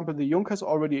point, for example, the Junkers are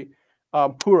already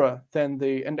poorer than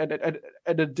the and at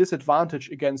a disadvantage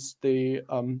against the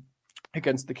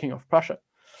King of Prussia.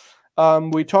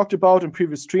 We talked about in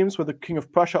previous streams where the King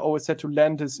of Prussia always had to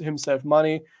lend himself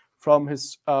money from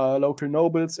his local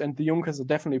nobles, and the Junkers are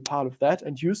definitely part of that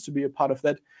and used to be a part of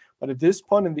that. But at this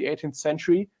point in the 18th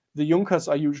century, the Junkers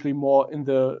are usually more in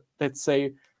the, let's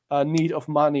say, need of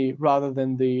money rather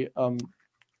than the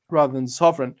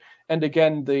sovereign. And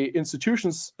again, the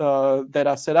institutions that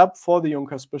are set up for the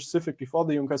Junkers, specifically for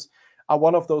the Junkers, are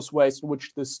one of those ways in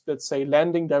which this, let's say,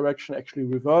 lending direction actually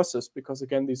reverses, because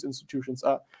again, these institutions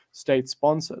are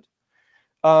state-sponsored.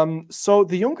 So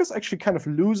the Junkers actually kind of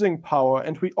losing power,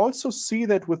 and we also see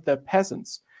that with their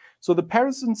peasants. So the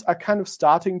peasants are kind of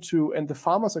starting to, and the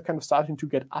farmers are kind of starting to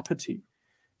get uppity.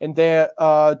 And they're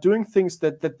doing things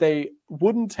that they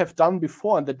wouldn't have done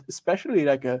before, and that especially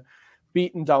like a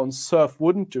beaten down serf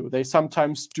wouldn't do. They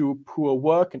sometimes do poor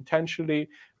work intentionally.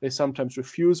 They sometimes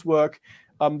refuse work.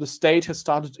 The state has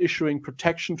started issuing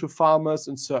protection to farmers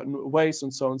in certain ways,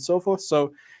 and so on and so forth.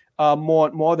 So more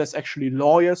and more, there's actually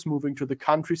lawyers moving to the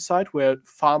countryside where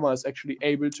farmer is actually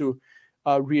able to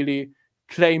really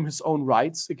claim his own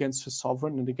rights against his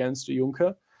sovereign and against the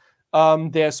Junker.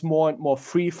 There's more and more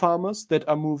free farmers that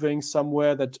are moving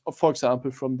somewhere that, for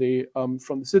example, from the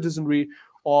citizenry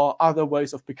or other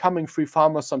ways of becoming free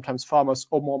farmers. Sometimes farmers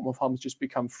or more and more farmers just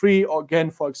become free. Or again,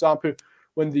 for example,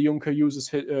 when the Junker loses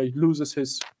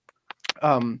his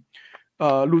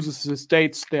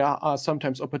estates, there are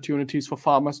sometimes opportunities for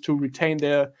farmers to retain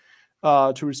their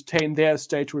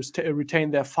estate, to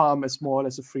retain their farm as more or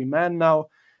less a free man now.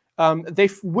 They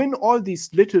win all these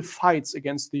little fights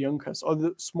against the Junkers, or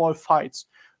the small fights.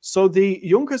 So the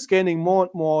Junkers gaining more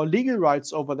and more legal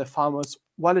rights over their farmers,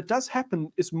 while it does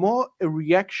happen, is more a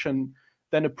reaction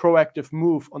than a proactive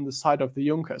move on the side of the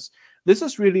Junkers. This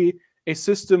is really a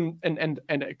system and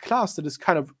a class that is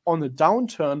kind of on a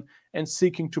downturn and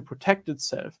seeking to protect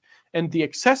itself. And the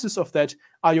excesses of that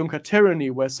are Junker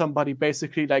tyranny, where somebody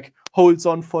basically like holds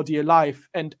on for dear life,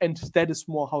 and that is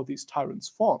more how these tyrants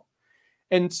form.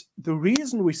 And the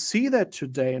reason we see that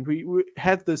today, and we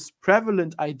had this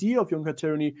prevalent idea of Junker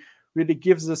tyranny, really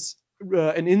gives us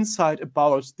an insight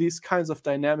about these kinds of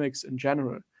dynamics in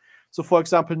general. So, for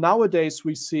example, nowadays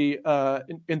we see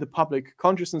in the public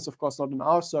consciousness, of course not in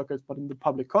our circles, but in the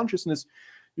public consciousness,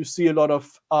 you see a lot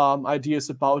of ideas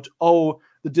about,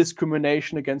 the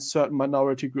discrimination against certain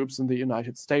minority groups in the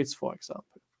United States, for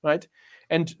example, right?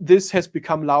 And this has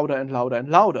become louder and louder and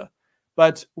louder.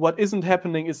 But what isn't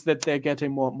happening is that they're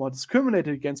getting more and more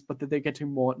discriminated against, but that they're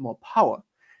getting more and more power.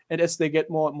 And as they get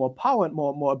more and more power and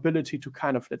more ability to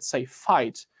kind of, let's say,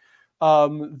 fight,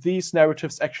 these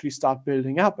narratives actually start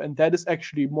building up. And that is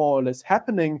actually more or less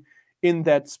happening in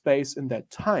that space, in that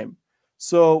time.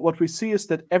 So what we see is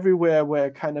that everywhere where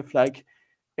kind of like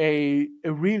a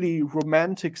really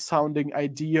romantic sounding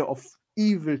idea of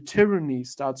evil tyranny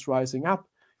starts rising up,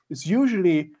 is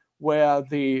usually where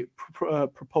the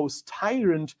proposed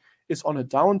tyrant is on a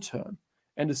downturn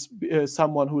and is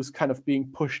someone who is kind of being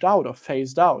pushed out or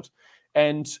phased out.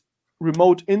 And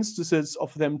remote instances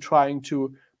of them trying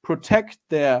to protect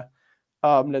their,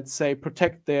 let's say,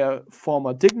 protect their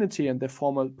former dignity and their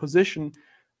former position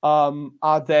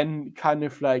are then kind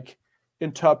of like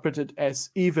interpreted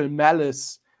as evil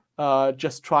malice,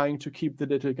 just trying to keep the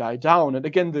little guy down. And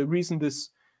again, the reason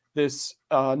this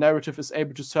narrative is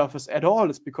able to surface at all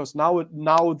is because now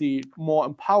the more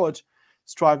empowered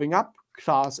striving up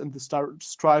class and the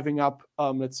striving up,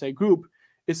 let's say, group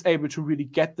is able to really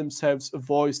get themselves a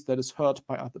voice that is heard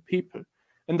by other people.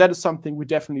 And that is something we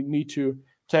definitely need to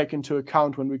take into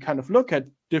account when we kind of look at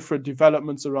different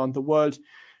developments around the world,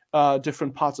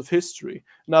 different parts of history.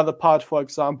 Another part, for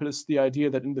example, is the idea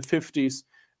that in the 50s,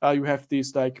 you have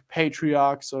these like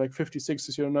patriarchs, or like 50s,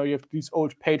 60s, you have these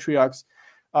old patriarchs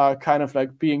kind of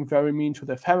like being very mean to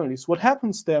their families. What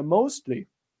happens there mostly,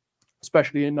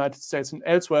 especially in the United States and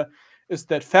elsewhere, is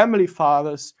that family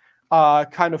fathers are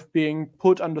kind of being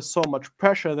put under so much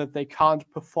pressure that they can't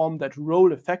perform that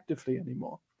role effectively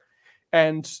anymore.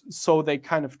 And so they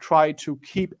kind of try to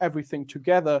keep everything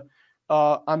together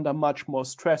under much more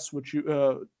stress, which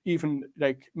even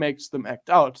like makes them act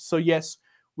out. So yes,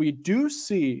 we do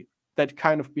see that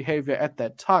kind of behavior at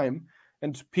that time.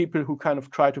 And people who kind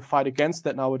of try to fight against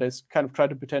that nowadays kind of try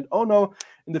to pretend, oh no,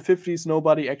 in the 50s,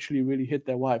 nobody actually really hit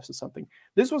their wives or something.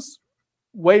 This was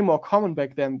way more common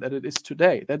back then than it is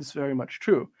today. That is very much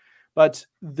true. But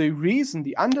the reason,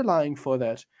 the underlying for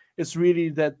that is really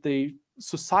that the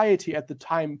society at the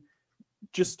time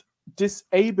just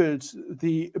disabled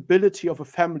the ability of a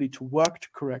family to work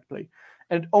correctly.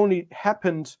 And it only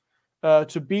happened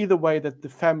to be the way that the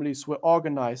families were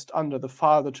organized under the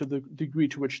father to the degree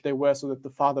to which they were, so that the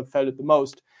father felt it the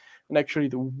most. And actually,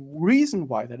 the reason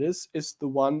why that is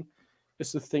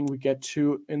the thing we get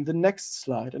to in the next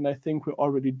slide. And I think we're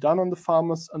already done on the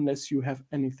farmers, unless you have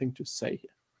anything to say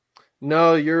here.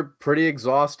 No, you're pretty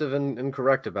exhaustive and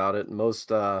correct about it.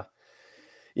 Most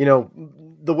you know,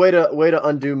 the way to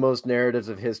undo most narratives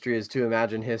of history is to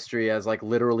imagine history as like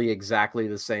literally exactly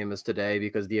the same as today,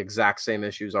 because the exact same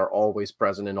issues are always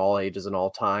present in all ages and all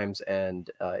times, and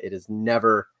it is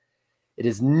never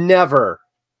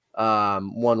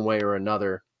one way or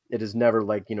another. It is never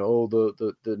like, you know, oh,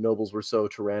 the nobles were so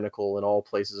tyrannical in all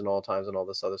places and all times and all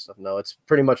this other stuff. No, it's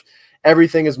pretty much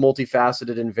everything is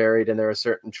multifaceted and varied, and there are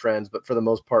certain trends, but for the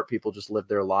most part, people just lived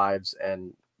their lives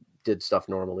and did stuff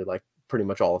normally, like pretty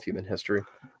much all of human history.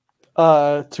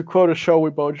 To quote a show we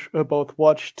both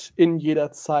watched, in jeder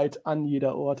Zeit, an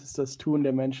jeder Ort ist das Tun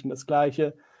der Menschen das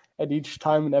Gleiche. At each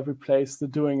time and every place, the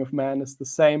doing of man is the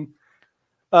same.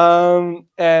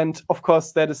 And of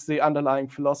course, that is the underlying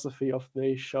philosophy of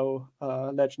the show,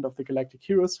 Legend of the Galactic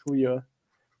Heroes, who your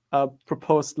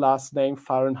proposed last name,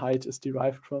 Fahrenheit, is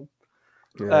derived from.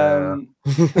 Yeah.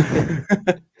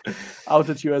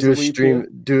 Outed you as a stream.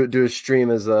 Do a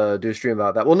stream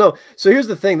about that. Well, no. So here's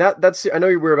the thing. That's I know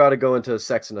we're about to go into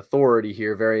sex and authority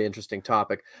here. Very interesting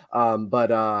topic. But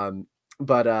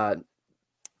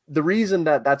the reason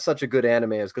that that's such a good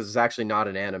anime is because it's actually not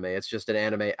an anime. It's just an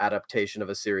anime adaptation of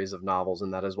a series of novels,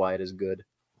 and that is why it is good.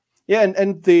 Yeah,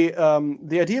 and the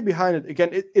idea behind it, again,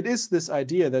 it is this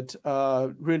idea that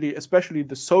really, especially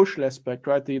the social aspect,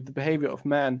 right? The behavior of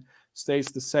man stays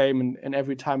the same in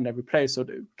every time and every place. So it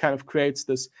kind of creates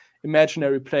this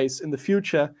imaginary place in the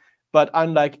future. But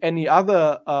unlike many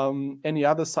other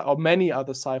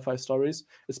sci-fi stories,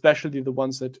 especially the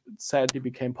ones that sadly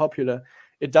became popular,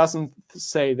 it doesn't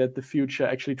say that the future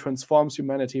actually transforms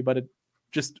humanity, but it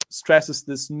just stresses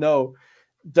this: no,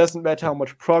 it doesn't matter how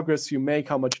much progress you make,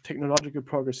 how much technological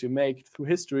progress you make through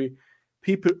history,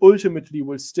 people ultimately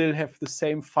will still have the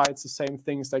same fights, the same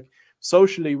things. Like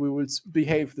socially, we will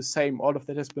behave the same. All of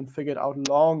that has been figured out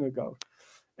long ago.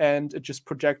 And it just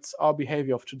projects our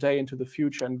behavior of today into the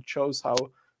future, and it shows how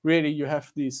really you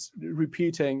have these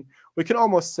repeating, we can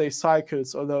almost say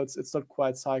cycles, although it's not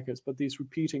quite cycles, but these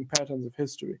repeating patterns of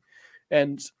history.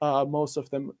 And most of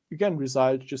them, again,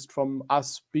 result just from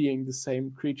us being the same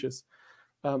creatures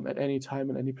at any time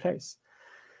and any place.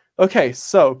 Okay,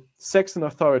 so sex and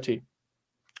authority.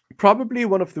 Probably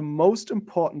one of the most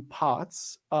important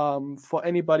parts for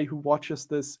anybody who watches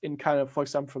this in kind of, for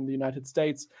example, from the United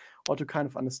States, or to kind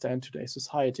of understand today's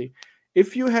society.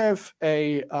 If you have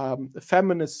a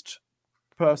feminist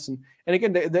person, and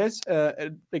again, there's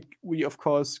like, we of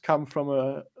course come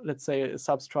from let's say a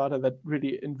substrata that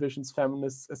really envisions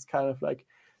feminists as kind of like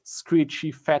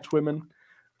screechy fat women,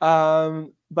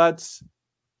 but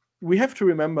we have to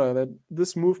remember that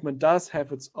this movement does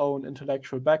have its own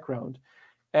intellectual background.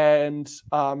 And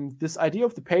this idea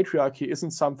of the patriarchy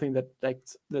isn't something that, like,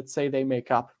 let's say they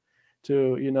make up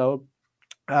to, you know,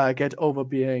 get over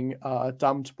being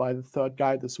dumped by the third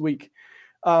guy this week.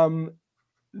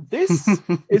 This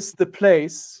is the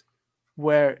place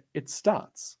where it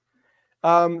starts.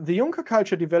 The Junker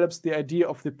culture develops the idea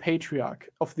of the patriarch,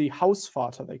 of the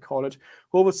Hausvater, they call it,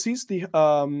 who oversees the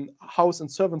house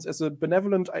and servants as a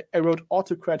benevolent, I wrote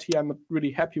autocrat here, I'm not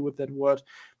really happy with that word,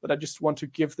 but I just want to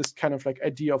give this kind of like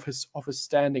idea of his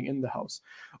standing in the house.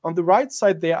 On the right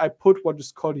side there, I put what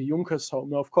is called a Junker's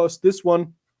home. Now, of course, this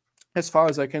one, as far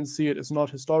as I can see it, is not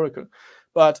historical,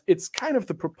 but it's kind of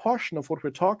the proportion of what we're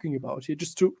talking about here,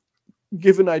 just to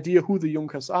give an idea who the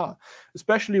Junkers are,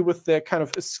 especially with their kind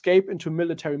of escape into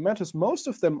military matters. Most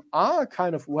of them are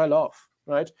kind of well off,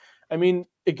 right? I mean,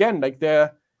 again, like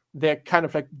they're kind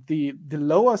of like the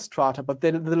lower strata, but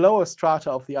they're the lower strata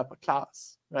of the upper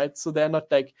class, right? So they're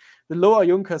not like, the lower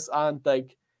Junkers aren't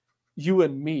like you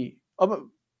and me, but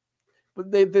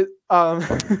they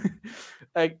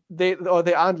like they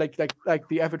aren't like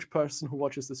the average person who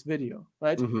watches this video,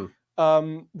 right? Mm-hmm.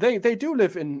 They do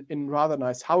live in rather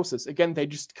nice houses. Again, they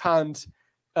just can't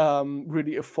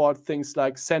really afford things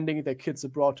like sending their kids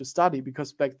abroad to study,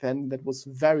 because back then that was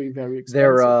very, very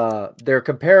expensive. They're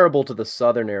comparable to the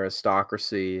Southern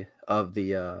aristocracy of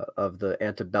the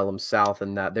antebellum South,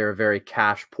 in that they're very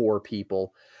cash poor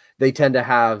people. They tend to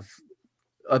have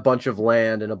a bunch of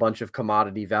land and a bunch of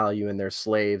commodity value in their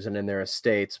slaves and in their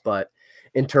estates, but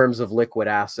in terms of liquid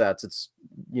assets, it's,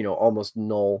 you know, almost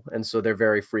null, and so they're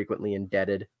very frequently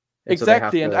indebted. And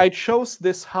exactly, so and I chose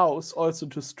this house also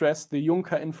to stress the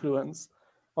Junker influence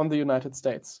on the United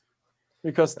States.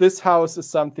 because this house is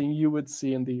something you would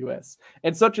see in the US.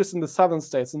 And it's not just in the southern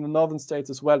states, in the northern states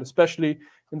as well, especially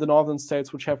in the northern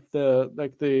states, which have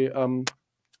the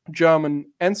German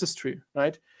ancestry,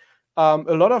 right? A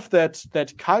lot of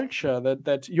that culture,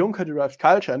 that Junker-derived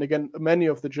culture, and again, many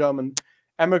of the German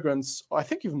immigrants, or I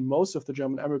think even most of the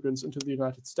German immigrants into the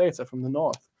United States are from the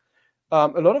north. A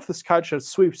lot of this culture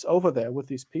sweeps over there with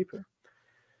these people.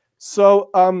 So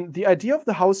the idea of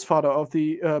the house father, of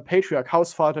the patriarch,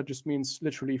 house father just means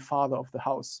literally father of the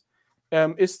house,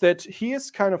 is that he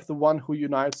is kind of the one who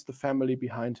unites the family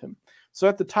behind him. So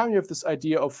at the time, you have this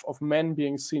idea of men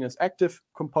being seen as active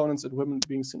components and women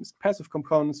being seen as passive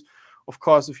components. Of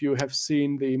course, if you have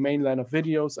seen the main line of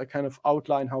videos, I kind of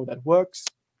outline how that works,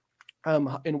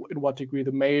 in what degree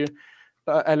the male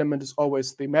element is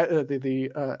always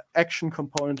the action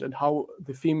component, and how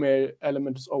the female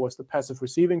element is always the passive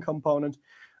receiving component,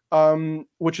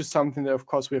 which is something that, of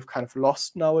course, we have kind of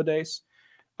lost nowadays.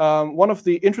 One of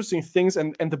the interesting things,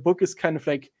 and the book is kind of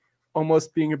like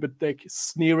almost being a bit like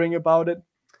sneering about it.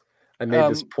 I made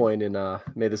this point in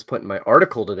my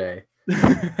article today.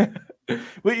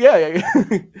 But yeah.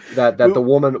 that the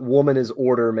woman is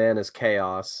order, man is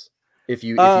chaos. If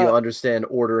you understand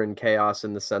order and chaos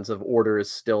in the sense of order is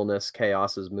stillness,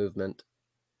 chaos is movement.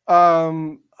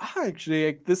 Actually,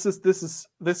 like, this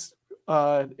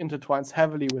intertwines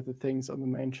heavily with the things on the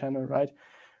main channel, right?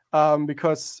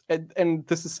 Because and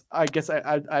this is, I guess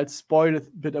I'll spoil a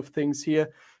bit of things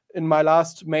here. In my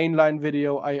last mainline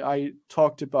video, I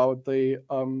talked about the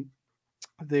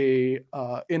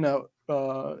inner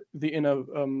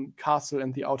castle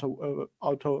and the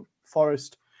outer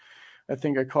forest, I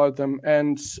think I called them.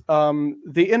 And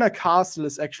the inner castle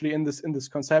is actually in this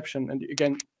conception. And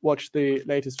again, watch the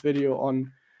latest video on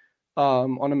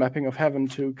a mapping of heaven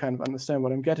to kind of understand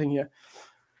what I'm getting here.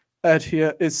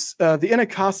 Here is the inner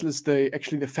castle is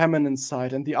actually the feminine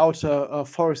side, and the outer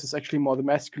forest is actually more the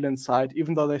masculine side,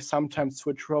 even though they sometimes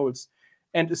switch roles.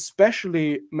 And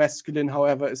especially masculine,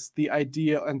 however, is the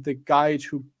idea and the guide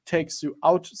who takes you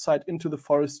outside into the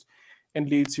forest and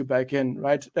leads you back in,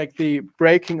 right? Like the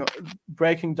breaking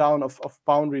down of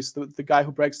boundaries, the guy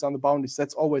who breaks down the boundaries,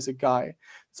 that's always a guy.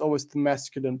 It's always the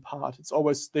masculine part. It's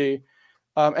always the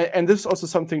and this is also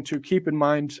something to keep in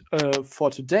mind for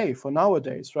today, for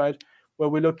nowadays, right? Where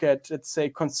we look at, let's say,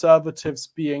 conservatives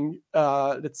being,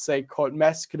 let's say, called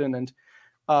masculine, and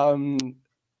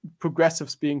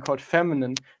progressives being called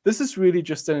feminine. This is really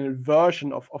just an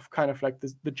inversion of kind of like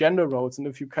the gender roles. And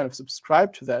if you kind of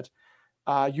subscribe to that,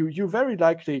 you very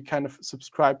likely kind of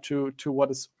subscribe to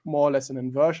what is more or less an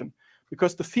inversion.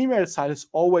 Because the female side is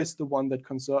always the one that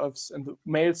conserves, and the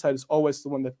male side is always the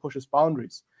one that pushes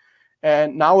boundaries.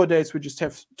 And nowadays, we just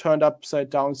have turned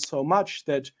upside down so much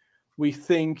that we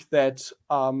think that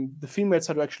the female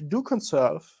side who actually do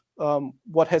conserve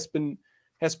what has been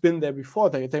there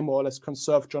before. They more or less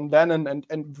conserve John Lennon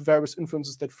and various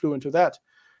influences that flew into that,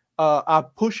 are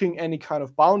pushing any kind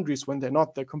of boundaries when they're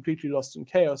not. They're completely lost in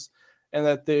chaos. And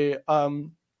that the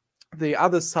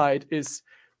other side is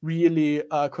really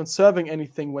conserving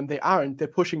anything when they aren't. They're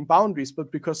pushing boundaries,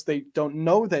 but because they don't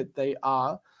know that they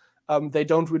are, they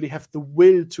don't really have the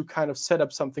will to kind of set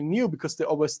up something new, because they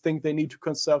always think they need to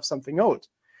conserve something old.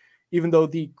 Even though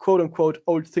the quote-unquote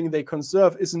old thing they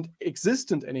conserve isn't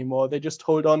existent anymore. They just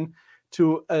hold on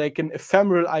to like an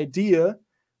ephemeral idea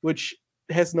which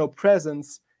has no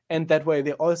presence, and that way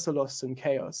they're also lost in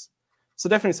chaos. So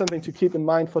definitely something to keep in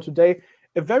mind for today.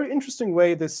 A very interesting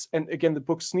way this, and again, the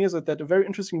book sneers at that, a very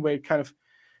interesting way it kind of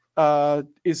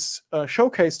is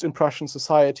showcased in Prussian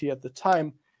society at the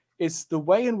time, is the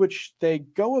way in which they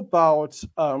go about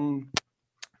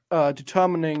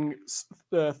determining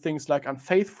things like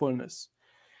unfaithfulness.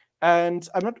 And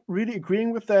I'm not really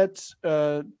agreeing with that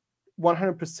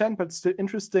 100%, but it's still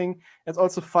interesting. It's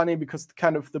also funny because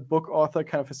kind of the book author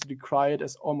kind of has to decry it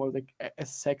as almost like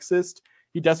as sexist.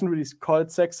 He doesn't really call it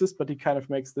sexist, but he kind of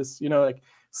makes this, like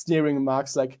sneering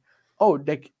remarks like, oh,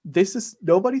 like this is,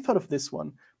 nobody thought of this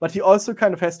one. But he also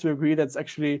kind of has to agree that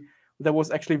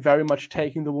was actually very much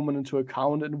taking the woman into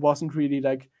account, and wasn't really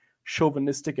like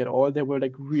chauvinistic at all. They were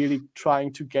like really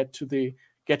trying to get to the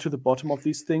bottom of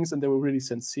these things, and they were really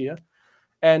sincere.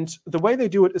 And the way they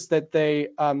do it is that they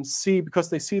see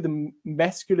the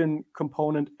masculine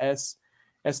component as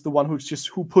the one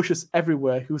who pushes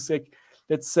everywhere, who's like,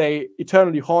 let's say,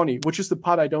 eternally horny, which is the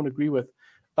part I don't agree with.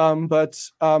 But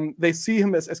they see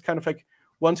him as kind of like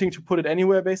wanting to put it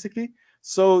anywhere, basically.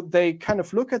 So they kind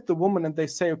of look at the woman and they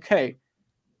say, okay,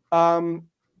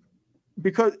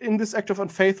 because in this act of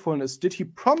unfaithfulness, did he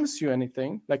promise you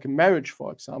anything, like a marriage,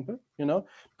 for example?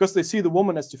 Because they see the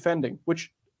woman as defending,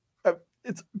 which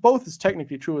it's both is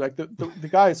technically true. Like the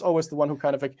guy is always the one who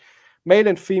kind of like male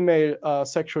and female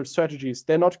sexual strategies.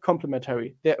 They're not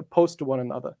complementary. They're opposed to one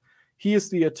another. He is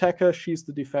the attacker. She's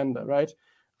the defender, right?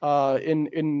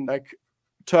 In like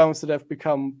terms that have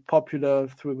become popular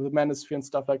through the manosphere and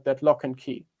stuff like that, lock and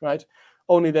key, right?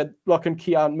 Only that lock and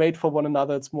key aren't made for one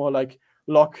another. It's more like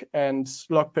lock and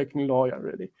lockpicking lawyer,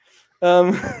 really.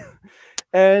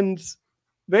 And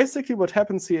basically what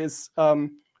happens here is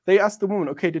they ask the woman,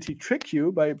 okay, did he trick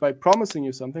you by promising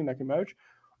you something like a marriage?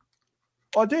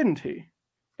 Or didn't he?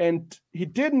 And he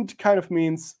didn't kind of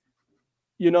means,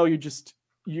 you know, you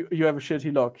have a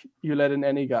shitty lock, you let in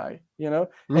any guy, you know?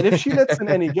 And if she lets in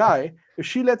any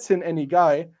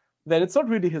guy, then it's not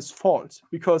really his fault.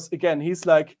 Because again, he's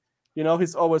like, you know,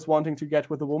 he's always wanting to get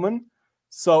with a woman.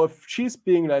 So if she's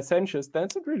being licentious, then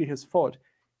it's not really his fault.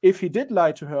 If he did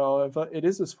lie to her, however, it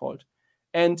is his fault.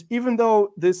 And even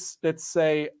though this, let's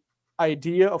say,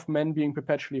 idea of men being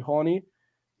perpetually horny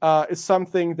is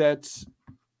something that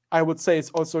I would say is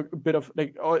also a bit of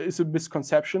like, or is a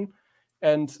misconception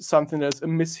and something that's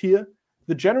amiss here.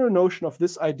 The general notion of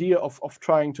this idea of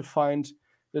trying to find,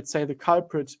 let's say, the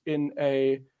culprit in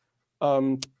a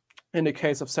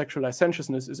case of sexual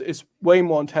licentiousness is way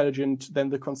more intelligent than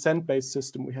the consent-based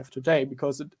system we have today,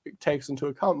 because it takes into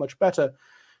account much better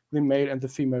the male and the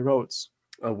female roles.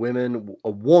 A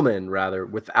woman rather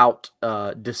without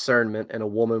discernment and a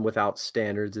woman without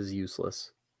standards is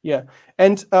useless. Yeah,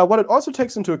 and what it also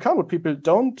takes into account, what people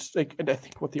don't, like, and I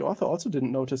think what the author also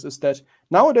didn't notice, is that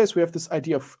nowadays we have this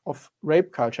idea of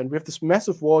rape culture, and we have this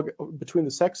massive war between the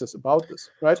sexes about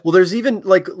this, right? Well, there's even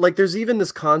like there's even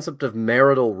this concept of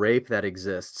marital rape that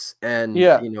exists, and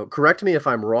yeah, you know, correct me if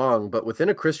I'm wrong, but within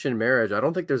a Christian marriage, I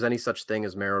don't think there's any such thing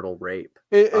as marital rape.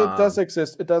 It does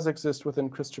exist. It does exist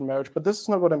within Christian marriage, but this is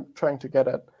not what I'm trying to get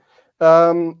at.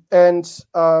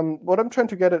 What I'm trying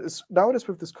to get at is nowadays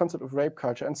with this concept of rape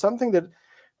culture, and something that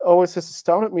always has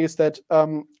astounded me is that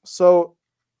so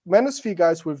manosphere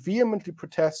guys will vehemently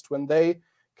protest when they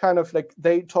kind of like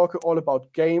they talk all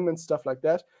about game and stuff like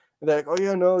that, and they're like, oh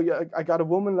yeah, no, yeah, I got a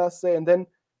woman last day, and then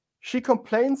she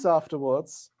complains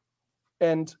afterwards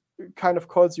and kind of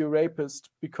calls you a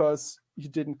rapist because you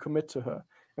didn't commit to her.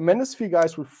 And manosphere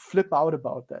guys will flip out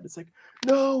about that. It's like,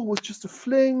 no, it was just a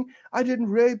fling. I didn't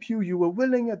rape you. You were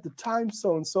willing at the time,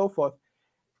 so on and so forth.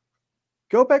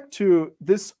 Go back to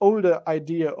this older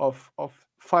idea of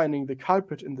finding the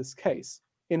culprit in this case.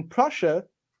 In Prussia,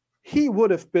 he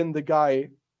would have been the guy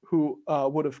who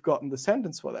would have gotten the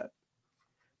sentence for that.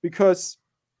 Because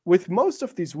with most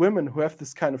of these women who have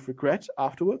this kind of regret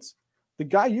afterwards, the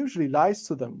guy usually lies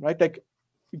to them, right? Like,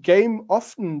 game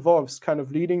often involves kind of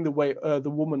leading the way the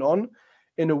woman on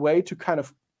in a way to kind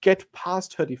of get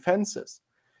past her defenses.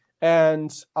 And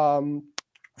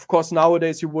of course,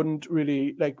 nowadays you wouldn't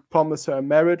really like promise her a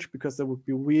marriage because that would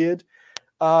be weird.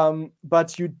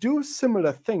 But you do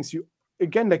similar things. You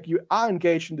are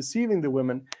engaged in deceiving the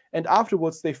women, and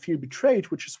afterwards they feel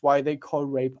betrayed, which is why they call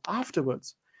rape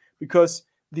afterwards, because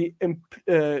the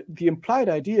implied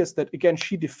idea is that, again,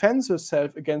 she defends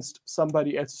herself against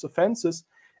somebody else's offenses,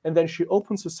 and then she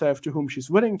opens herself to whom she's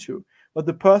willing to. But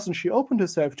the person she opened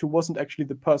herself to wasn't actually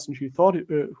the person she thought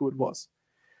who it was.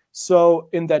 So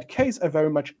in that case, I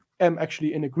very much am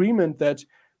actually in agreement that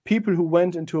people who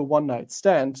went into a one-night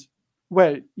stand,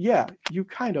 well, yeah, you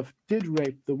kind of did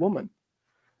rape the woman.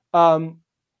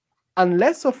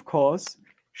 Unless, of course,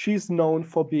 she's known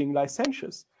for being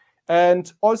licentious.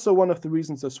 And also one of the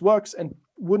reasons this works and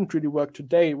wouldn't really work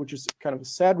today, which is kind of a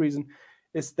sad reason,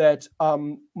 is that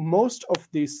most of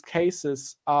these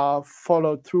cases are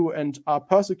followed through and are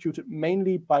persecuted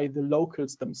mainly by the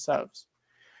locals themselves.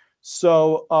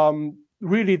 So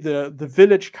really the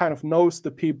village kind of knows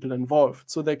the people involved,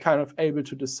 so they're kind of able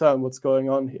to discern what's going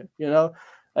on here, you know?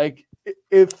 Like,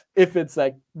 if it's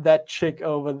like that chick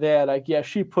over there, like, yeah,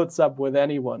 she puts up with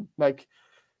anyone, like,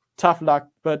 tough luck.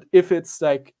 But if it's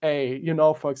like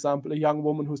for example, a young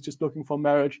woman who's just looking for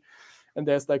marriage, and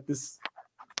there's like this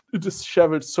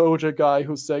disheveled soldier guy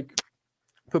who's like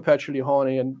perpetually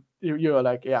horny, and you're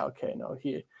like, yeah, okay, no,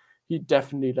 he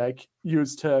definitely like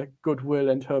used her goodwill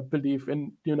and her belief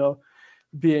in,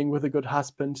 being with a good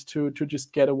husband to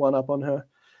just get a one up on her.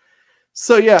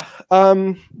 So yeah,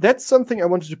 that's something I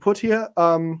wanted to put here.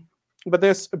 But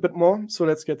there's a bit more, so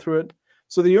let's get through it.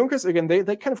 So the Junkers, again,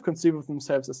 they kind of conceive of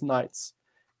themselves as knights.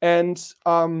 And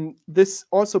this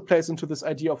also plays into this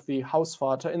idea of the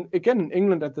Hausvater. And again, in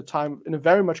England at the time, in a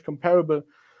very much comparable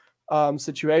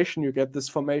situation, you get this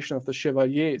formation of the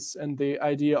chevaliers and the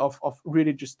idea of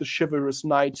really just the chivalrous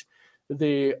knight,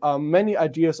 the many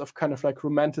ideas of kind of like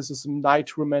romanticism,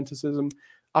 knight romanticism,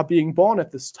 are being born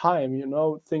at this time. You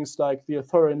know, things like the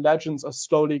Arthurian legends are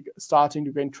slowly starting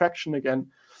to gain traction again,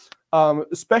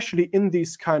 especially in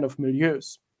these kind of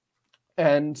milieus.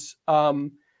 And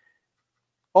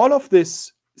all of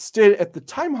this still at the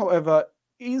time, however,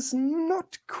 is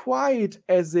not quite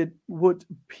as it would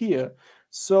appear.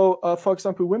 So, for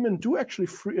example, women do actually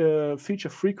feature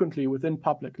frequently within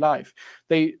public life.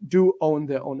 They do own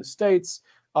their own estates.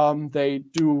 They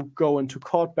do go into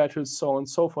court battles, so on and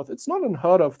so forth. It's not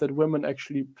unheard of that women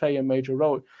actually play a major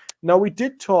role. Now, we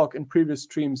did talk in previous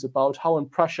streams about how in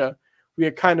Prussia we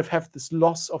kind of have this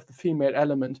loss of the female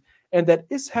element, and that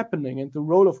is happening, and the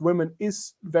role of women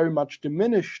is very much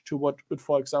diminished to what it,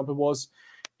 for example, was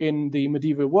in the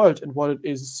medieval world and what it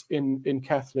is in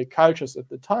Catholic cultures at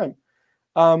the time.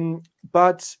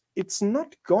 But it's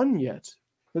not gone yet.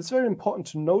 It's very important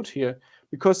to note here,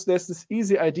 because there's this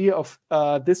easy idea of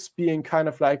this being kind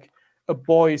of like a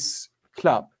boys'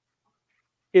 club.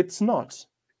 It's not.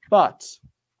 But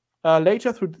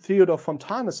later, through Theodor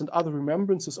Fontanus and other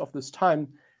remembrances of this time,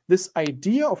 this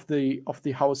idea of the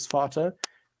Hausvater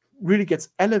really gets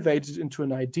elevated into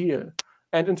an ideal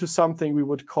and into something we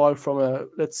would call, from a,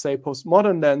 let's say,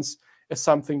 postmodern lens, as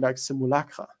something like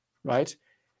simulacra, right?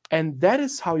 And that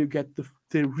is how you get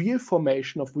the real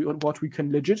formation of what we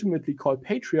can legitimately call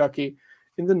patriarchy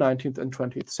in the 19th and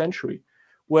 20th century,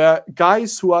 where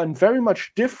guys who are in very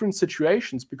much different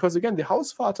situations, because again, the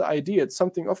Hausvater idea, it's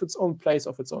something of its own place,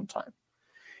 of its own time.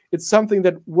 It's something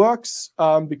that works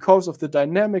because of the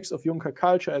dynamics of Junker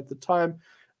culture at the time,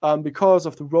 because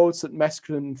of the roles that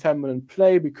masculine and feminine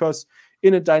play, because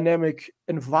in a dynamic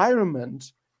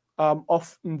environment,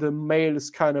 often the male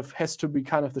has to be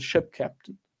kind of the ship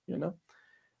captain, you know?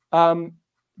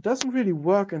 Doesn't really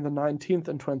work in the 19th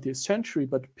and 20th century,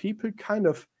 but people kind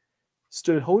of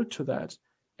still hold to that.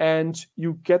 And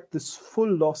you get this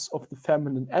full loss of the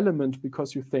feminine element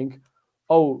because you think,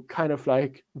 oh, kind of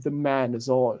like the man is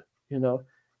all, you know,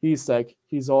 he's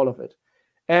all of it.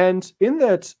 And in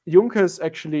that, Junkers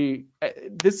actually,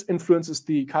 this influences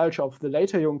the culture of the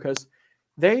later Junkers.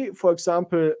 They, for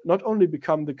example, not only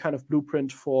become the kind of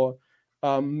blueprint for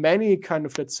many kind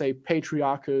of, let's say,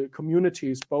 patriarchal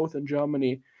communities, both in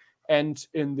Germany and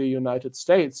in the United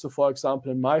States. So, for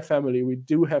example, in my family, we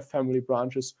do have family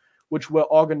branches which were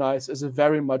organized as a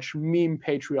very much meme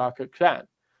patriarchal clan.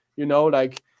 You know,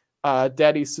 like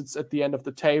daddy sits at the end of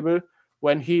the table.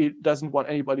 When he doesn't want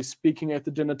anybody speaking at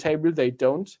the dinner table, they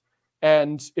don't.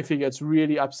 And if he gets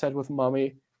really upset with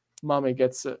mommy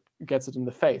gets it in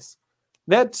the face.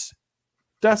 That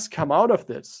does come out of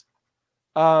this.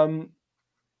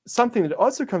 Something that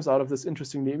also comes out of this,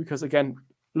 interestingly, because again,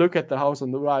 look at the house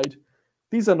on the right.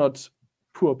 These are not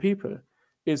poor people.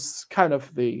 Is kind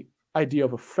of the idea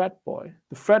of a frat boy.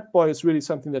 The frat boy is really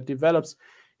something that develops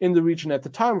in the region at the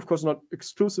time, of course, not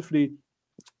exclusively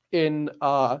in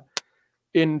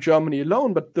Germany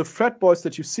alone, but the frat boys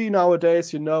that you see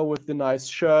nowadays, you know, with the nice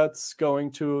shirts,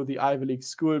 going to the Ivy League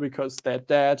school because their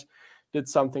dad did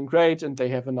something great and they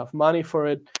have enough money for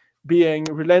it, being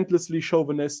relentlessly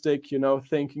chauvinistic, you know,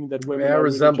 thinking that women I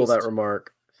resemble that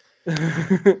remark.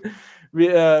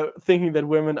 Thinking that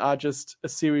women are just a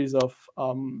series of,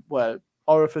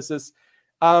 orifices.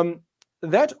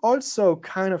 That also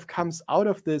kind of comes out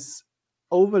of this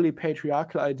overly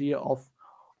patriarchal idea of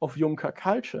Junker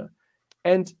culture.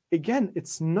 And again,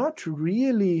 it's not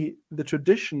really the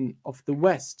tradition of the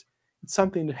West. It's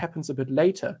something that happens a bit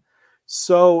later.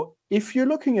 So if you're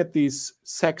looking at these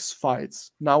sex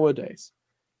fights nowadays,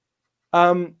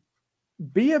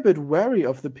 be a bit wary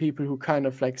of the people who kind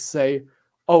of like say,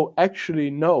 oh, actually,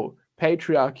 no,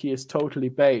 patriarchy is totally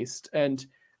based, and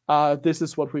this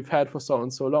is what we've had for so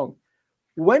and so long.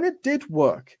 When it did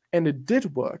work, and it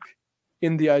did work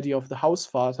in the idea of the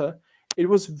Hausvater, it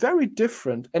was very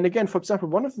different. And again, for example,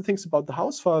 one of the things about the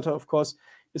Hausvater, of course,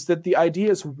 is that the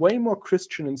idea is way more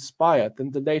Christian inspired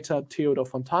than the later Theodor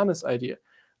Fontanus idea.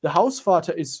 The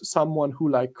Hausvater is someone who,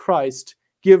 like Christ,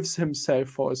 gives himself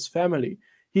for his family.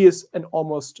 He is an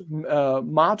almost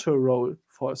martyr role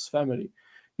for his family.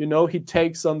 You know, he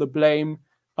takes on the blame,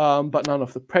 but none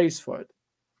of the praise for it.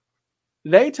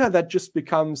 Later, that just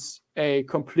becomes a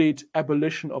complete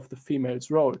abolition of the female's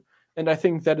role. And I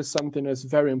think that is something that's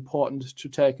very important to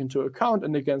take into account.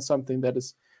 And again, something that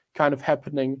is kind of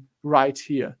happening right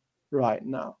here, right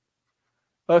now.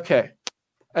 Okay,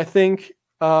 I think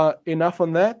enough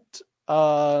on that.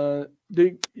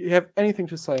 Do you have anything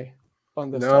to say on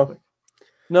this topic?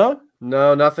 No?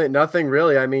 No, nothing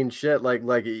really. I mean, shit, like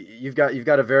you've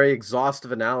got a very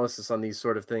exhaustive analysis on these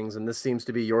sort of things, and this seems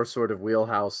to be your sort of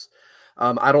wheelhouse.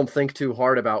 I don't think too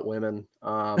hard about women.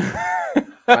 I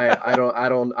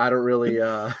don't really,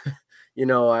 you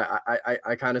know,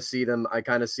 I kind of see them. I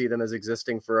kind of see them as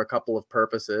existing for a couple of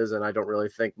purposes, and I don't really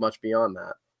think much beyond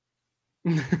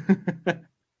that.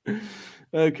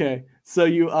 Okay, so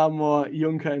you are more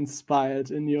Juncker inspired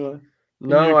in your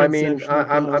no, I mean,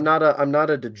 I'm not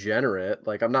a degenerate.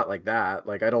 Like, I'm not like that.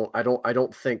 Like, I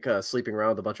don't think sleeping around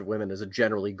with a bunch of women is a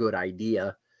generally good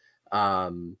idea.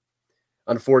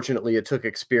 Unfortunately, it took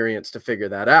experience to figure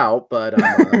that out, but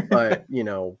you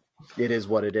know, it is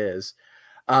what it is.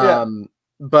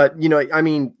 But you know, I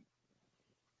mean,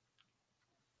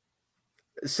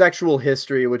 sexual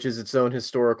history, which is its own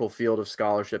historical field of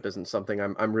scholarship, isn't something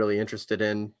I'm really interested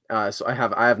in. So I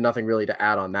have nothing really to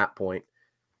add on that point.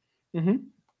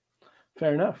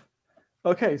 Fair enough.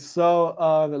 Okay, so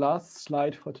the last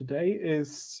slide for today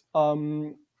is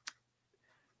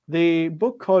the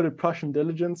book called The Prussian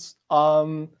Diligence.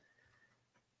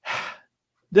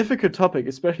 Difficult topic,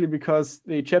 especially because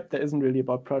the chapter isn't really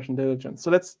about Prussian diligence.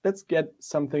 So let's get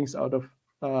some things out of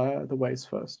the ways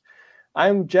first.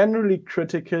 I'm generally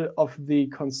critical of the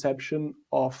conception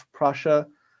of Prussia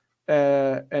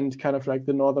and kind of like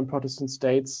the northern Protestant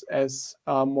states as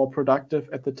more productive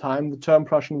at the time. The term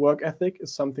Prussian work ethic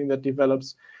is something that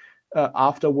develops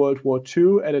after World War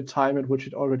II, at a time at which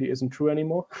it already isn't true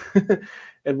anymore,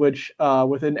 at which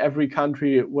within every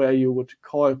country where you would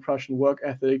call Prussian work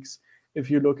ethics, if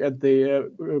you look at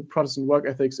the Protestant work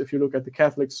ethics, if you look at the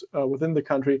Catholics within the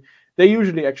country, they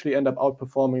usually actually end up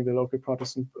outperforming the local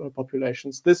Protestant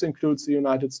populations. This includes the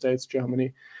United States,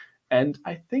 Germany, and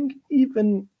I think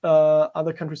even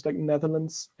other countries like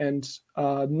Netherlands, and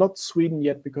not Sweden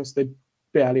yet because they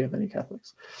barely have any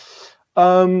Catholics.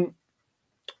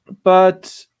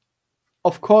 But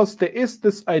of course, there is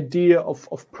this idea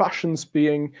of Prussians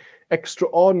being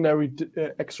extraordinary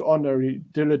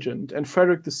diligent, and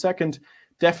Frederick II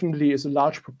definitely is a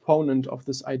large proponent of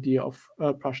this idea of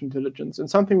Prussian diligence. And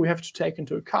something we have to take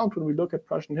into account when we look at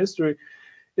Prussian history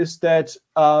is that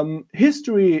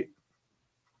history,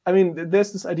 I mean,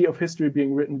 there's this idea of history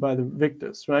being written by the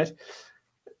victors, right?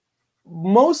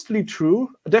 Mostly true,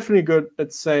 definitely good,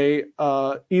 let's say,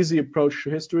 easy approach to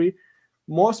history.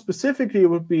 More specifically, it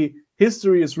would be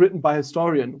history is written by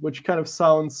historian, which kind of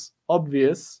sounds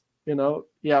obvious, you know,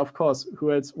 yeah, of course,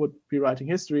 who else would be writing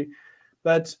history?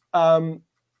 But, and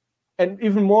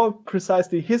even more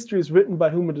precisely, history is written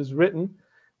by whom it is written,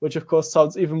 which of course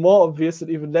sounds even more obvious and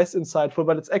even less insightful,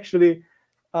 but it's actually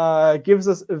gives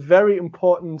us a very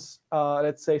important,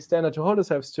 let's say, standard to hold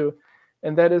ourselves to,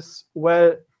 and that is,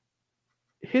 well,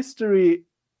 history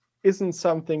isn't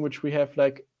something which we have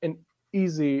like an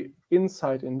easy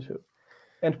insight into.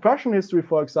 And Prussian history,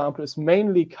 for example, is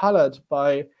mainly colored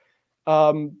by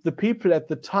the people at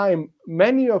the time,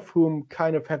 many of whom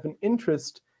kind of have an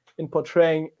interest in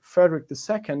portraying Frederick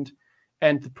II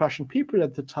and the Prussian people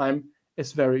at the time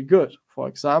as very good. For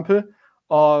example,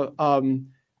 or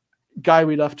guy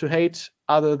we love to hate,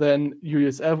 other than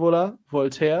Julius Evola,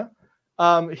 Voltaire,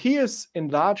 he is in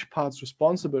large parts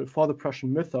responsible for the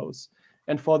Prussian mythos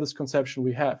and for this conception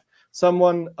we have.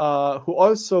 Someone who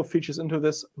also features into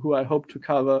this, who I hope to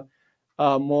cover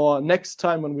more next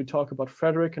time when we talk about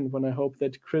Frederick, and when I hope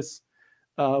that Chris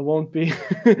won't be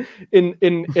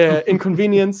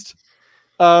inconvenienced,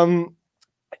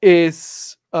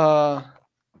 is now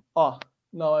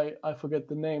I forget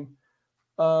the name.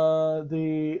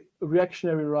 The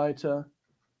reactionary writer,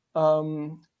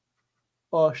 or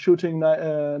Shooting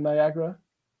Niagara.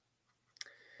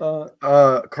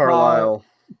 Carlyle.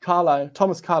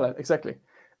 Thomas Carlyle, exactly.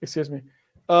 Excuse me.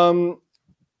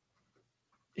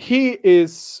 He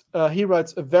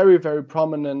writes a very, very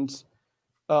prominent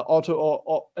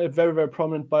or a very, very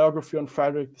prominent biography on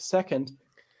Frederick II.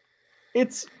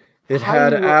 It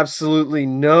had absolutely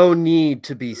no need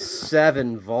to be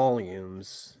 7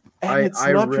 volumes. And it's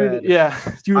not read, really, yeah.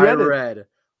 You read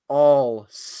all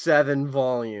 7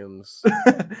 volumes.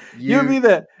 You'll be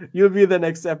the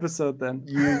next episode then.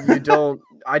 You don't.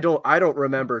 I don't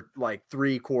remember like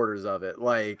 3/4 of it.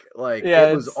 Like yeah,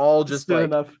 it was all just like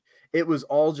enough. It was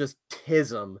all just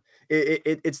tism.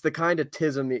 It's the kind of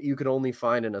tism that you could only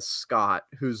find in a Scot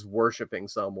who's worshiping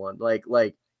someone. Like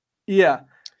yeah.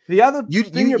 The other you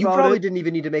probably didn't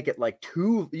even need to make it like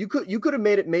 2. You could have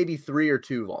made it maybe 3 or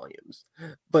 2 volumes,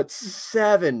 but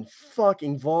 7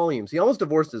 fucking volumes. He almost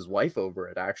divorced his wife over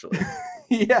it, actually.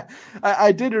 Yeah,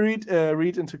 I did read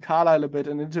into Carlyle a bit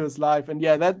and into his life, and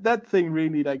yeah, that thing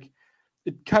really, like,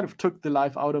 it kind of took the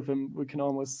life out of him, we can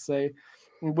almost say.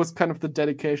 It was kind of the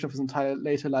dedication of his entire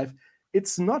later life.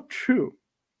 It's not true,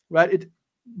 right? It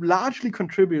largely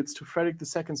contributes to Frederick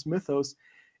II's mythos.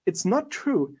 It's not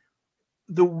true.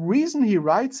 The reason he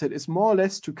writes it is more or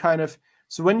less to kind of,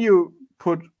 so when you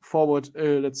put forward,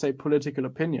 let's say, political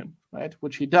opinion, right?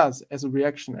 Which he does as a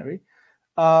reactionary.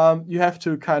 You have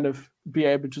to kind of be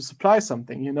able to supply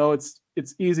something. You know, it's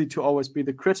easy to always be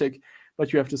the critic,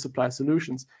 but you have to supply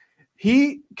solutions.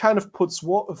 He kind of puts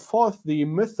forth the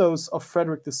mythos of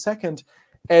Frederick II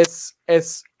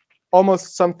as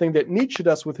almost something that Nietzsche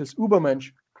does with his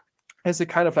Übermensch, as a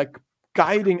kind of like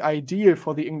guiding ideal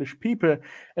for the English people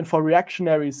and for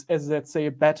reactionaries as, let's say,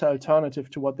 a better alternative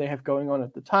to what they have going on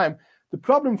at the time. The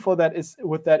problem for that is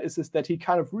that he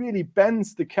kind of really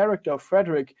bends the character of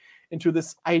Frederick into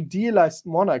this idealized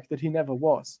monarch that he never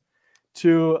was,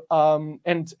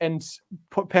 and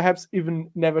perhaps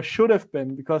even never should have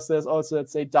been, because there's also,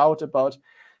 let's say, doubt about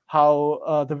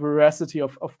how the veracity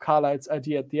of Carlyle's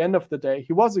idea at the end of the day.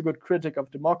 He was a good critic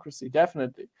of democracy,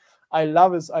 definitely. I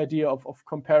love his idea of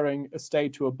comparing a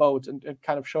state to a boat and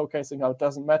kind of showcasing how it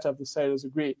doesn't matter if the sailors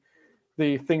agree.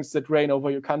 The things that reign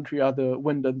over your country are the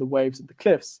wind and the waves and the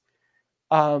cliffs.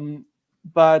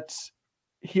 But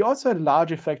he also had a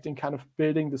large effect in kind of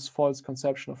building this false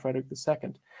conception of Frederick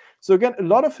II. So again, a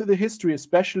lot of the history,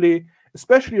 especially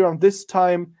around this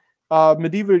time,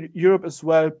 medieval Europe as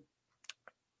well,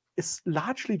 is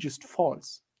largely just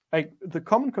false. Like, the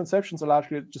common conceptions are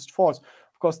largely just false.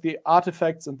 Of course, the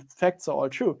artifacts and the facts are all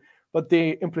true, but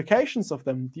the implications of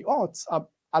them, the odds, are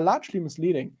largely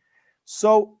misleading.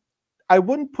 So I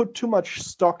wouldn't put too much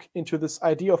stock into this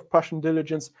idea of Prussian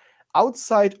diligence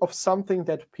outside of something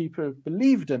that people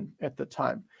believed in at the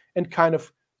time and kind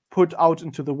of put out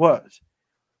into the world.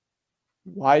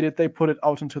 Why did they put it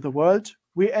out into the world?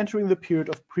 We're entering the period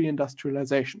of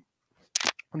pre-industrialization.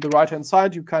 On the right-hand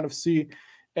side, you kind of see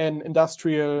an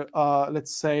industrial,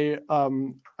 let's say,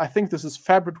 I think this is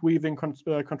fabric weaving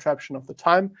contraption of the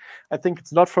time. I think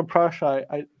it's not from Prussia.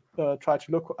 I tried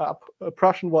to look up a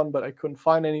Prussian one, but I couldn't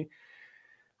find any.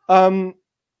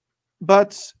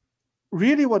 But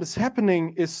really what is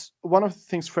happening is, one of the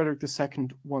things Frederick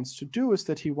II wants to do is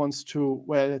that he wants to,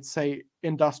 well, let's say,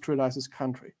 industrialize his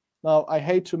country. Now, I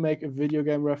hate to make a video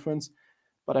game reference,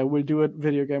 but I will do a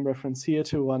video game reference here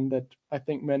to one that I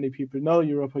think many people know,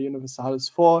 Europa Universalis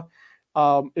 4.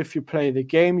 If you play the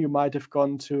game, you might have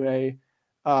gotten to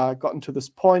this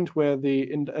point where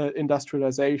the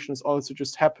industrialization is also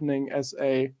just happening as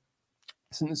an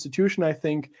institution, I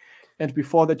think. And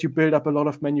before that, you build up a lot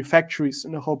of manufactories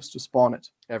in the hopes to spawn it.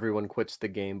 Everyone quits the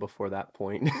game before that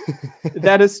point.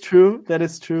 That is true. That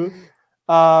is true.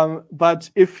 But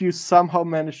if you somehow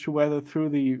manage to weather through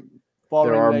the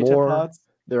boring later parts.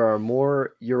 There are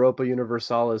more Europa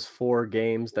Universalis 4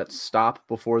 games that stop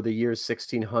before the year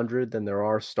 1600 than there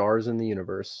are stars in the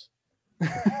universe.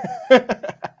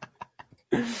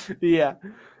 Yeah.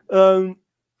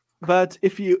 But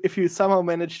if you somehow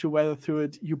manage to weather through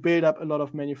it, you build up a lot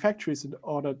of manufactories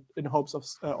in hopes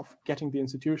of getting the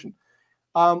institution.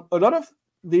 A lot of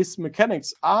these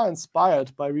mechanics are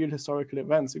inspired by real historical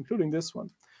events, including this one.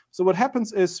 So what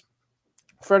happens is,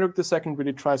 Frederick II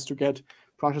really tries to get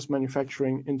Prussia's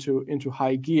manufacturing into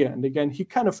high gear. And again, he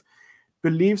kind of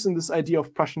believes in this idea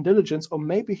of Prussian diligence, or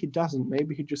maybe he doesn't.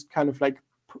 Maybe he just kind of like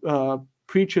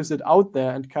preaches it out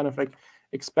there and kind of like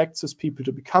expects his people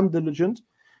to become diligent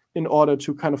in order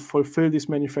to kind of fulfill these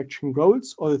manufacturing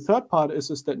goals. Or the third part is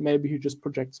that maybe he just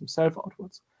projects himself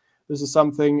outwards. This is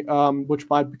something which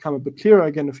might become a bit clearer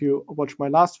again if you watch my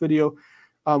last video,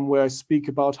 where I speak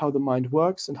about how the mind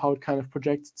works and how it kind of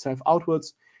projects itself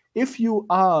outwards. If you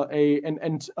are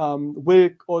will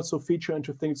also feature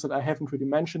into things that I haven't really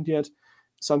mentioned yet,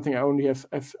 something I only have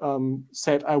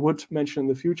said I would mention in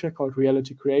the future, called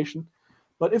reality creation.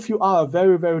 But if you are a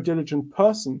very, very diligent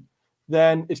person,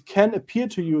 then it can appear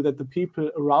to you that the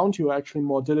people around you are actually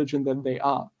more diligent than they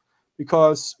are,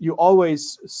 because you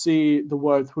always see the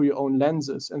world through your own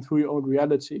lenses and through your own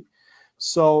reality.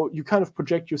 So you kind of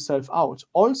project yourself out.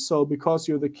 Also, because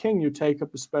you're the king, you take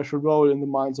up a special role in the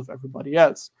minds of everybody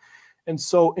else. And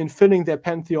so in filling their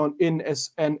pantheon in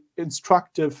as an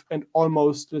instructive and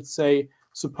almost, let's say,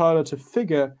 superlative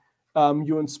figure,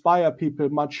 you inspire people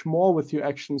much more with your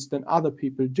actions than other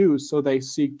people do. So they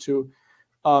seek to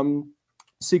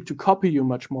copy you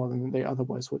much more than they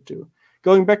otherwise would do.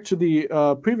 Going back to the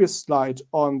previous slide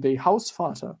on the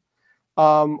Hausvater,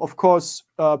 of course,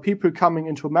 people coming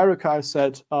into America, I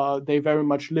said, they very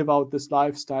much live out this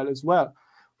lifestyle as well.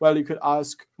 Well, you could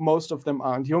ask, most of them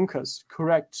aren't Junkers,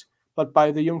 correct? But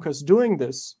by the Junkers doing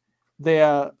this,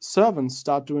 their servants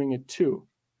start doing it too,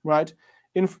 right?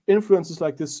 Influences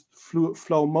like this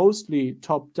flow mostly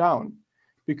top down,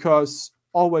 because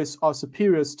always our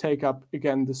superiors take up,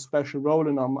 again, this special role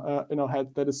in our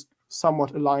head that is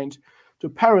somewhat aligned to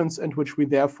parents, and which we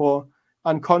therefore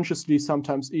unconsciously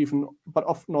sometimes even, but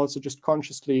often also just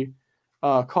consciously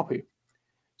copy.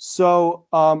 So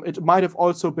it might have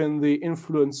also been the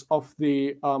influence of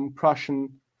the Prussian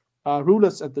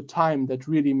rulers at the time that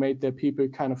really made their people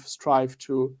kind of strive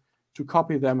to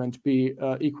copy them and be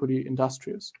equally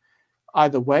industrious.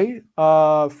 Either way,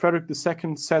 Frederick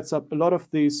II sets up a lot of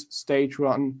these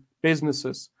state-run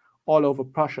businesses all over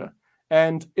Prussia.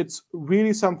 And it's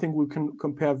really something we can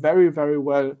compare very, very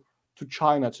well to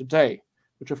China today,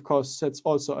 which of course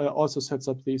also sets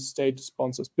up these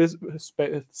state-sponsored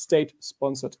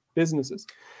businesses.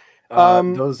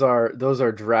 Those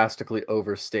are drastically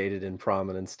overstated in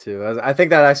prominence too. I think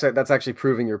that's actually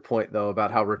proving your point though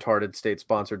about how retarded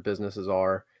state-sponsored businesses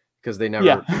are, because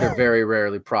they're very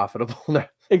rarely profitable.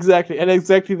 Exactly, and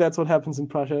exactly that's what happens in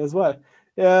Prussia as well.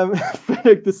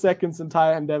 Frederick II's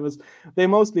entire endeavors, they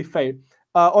mostly fail,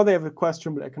 or they have a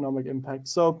questionable economic impact.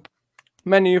 So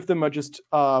many of them are just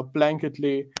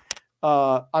blanketly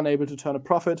unable to turn a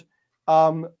profit.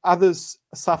 Others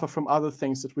suffer from other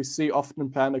things that we see often in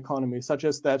planned economies, such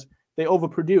as that they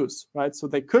overproduce, right? So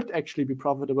they could actually be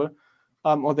profitable,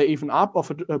 or they even are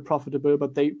profitable,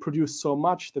 but they produce so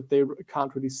much that they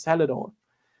can't really sell it all.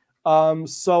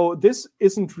 So this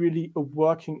isn't really a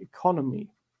working economy,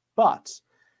 but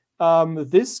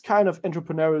this kind of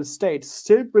entrepreneurial state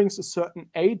still brings a certain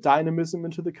dynamism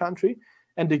into the country.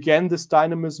 And again, this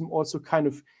dynamism also kind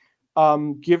of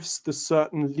gives the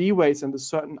certain leeways and the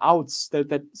certain outs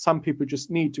that some people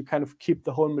just need to kind of keep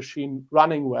the whole machine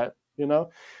running well. You know,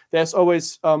 there's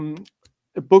always a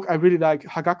book I really like,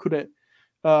 Hagakure,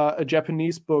 a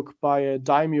Japanese book by a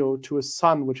daimyo to his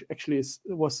son, which actually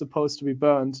was supposed to be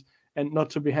burned and not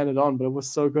to be handed on, but it was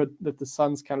so good that the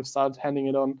sons kind of started handing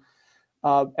it on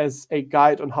as a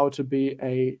guide on how to be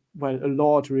a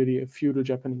lord, really, a feudal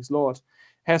Japanese lord.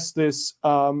 Has this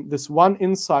one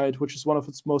insight, which is one of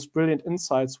its most brilliant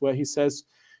insights, where he says,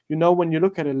 you know, when you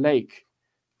look at a lake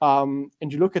and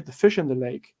you look at the fish in the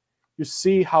lake, you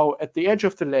see how at the edge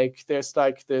of the lake there's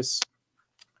like this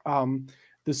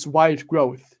wild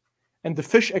growth, and the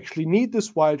fish actually need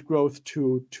this wild growth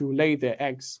to lay their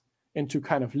eggs and to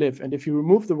kind of live. And if you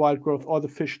remove the wild growth, all the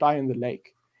fish die in the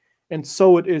lake. And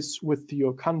so it is with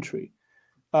your country.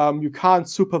 You can't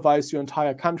supervise your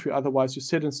entire country, otherwise your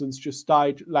citizens just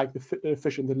died like the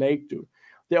fish in the lake do.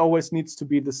 There always needs to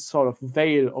be this sort of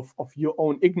veil of your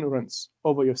own ignorance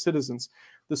over your citizens,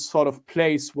 this sort of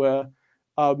place where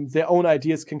their own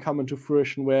ideas can come into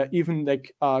fruition, where even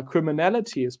like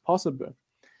criminality is possible.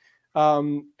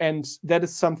 And that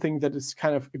is something that is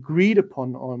kind of agreed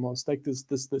upon, almost like this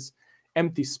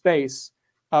empty space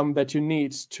that you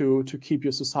need to keep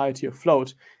your society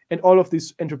afloat. And all of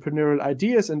these entrepreneurial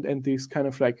ideas and these kind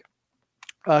of like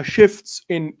shifts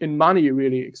in money,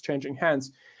 really exchanging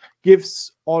hands,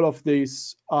 gives all of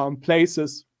these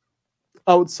places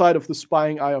outside of the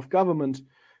spying eye of government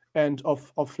and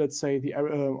of let's say the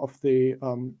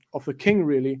king,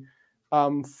 really,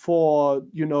 for,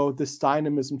 you know, this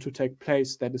dynamism to take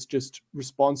place that is just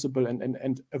responsible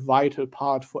and a vital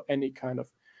part for any kind of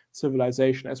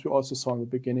civilization, as we also saw in the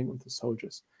beginning with the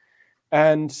soldiers.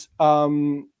 And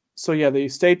so yeah, the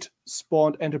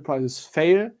state-spawned enterprises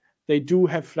fail. They do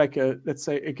have like a, let's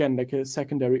say again, like a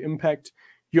secondary impact.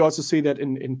 You also see that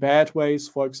in bad ways,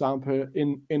 for example,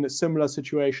 in a similar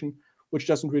situation, which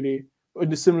doesn't really,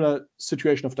 in a similar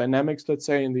situation of dynamics, let's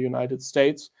say in the United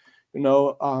States, you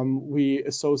know, we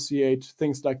associate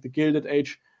things like the Gilded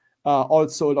Age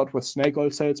also a lot with snake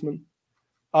oil salesmen.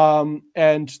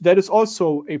 And that is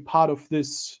also a part of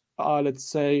this, let's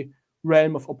say,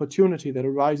 realm of opportunity that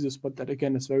arises, but that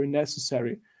again is very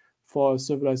necessary for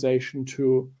civilization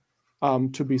to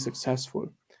be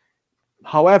successful.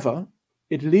 However,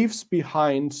 it leaves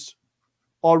behind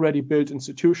already built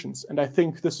institutions, and I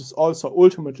think this is also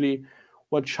ultimately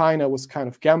what China was kind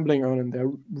of gambling on in their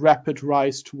rapid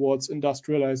rise towards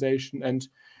industrialization and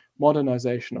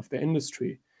modernization of their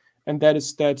industry. And that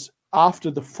is that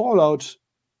after the fallout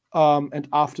and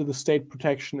after the state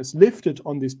protection is lifted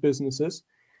on these businesses,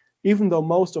 even though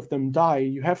most of them die,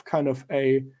 you have kind of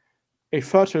a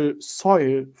fertile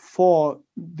soil for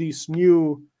these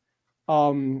new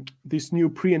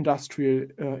pre-industrial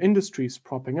industries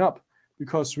propping up.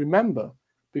 Because remember,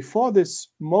 before this,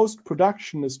 most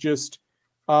production is just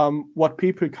what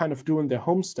people kind of do in their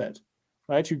homestead,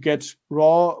 right? You get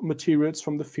raw materials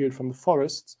from the field, from the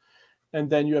forests, and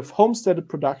then you have homesteaded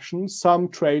production. Some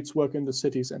trades work in the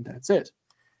cities, and that's it.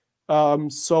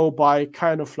 So by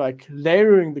kind of like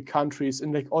layering the countries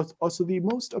in like also the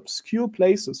most obscure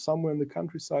places, somewhere in the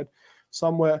countryside,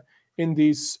 somewhere in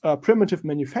these primitive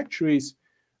manufactories,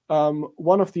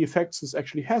 one of the effects this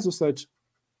actually has is that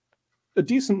a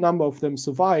decent number of them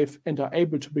survive and are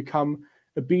able to become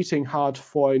a beating heart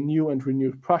for a new and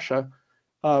renewed Prussia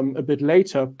a bit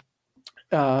later,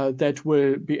 that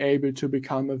will be able to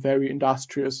become a very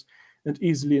industrious and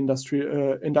easily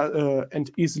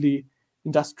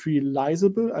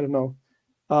industrializable. I don't know,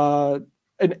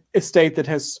 a state that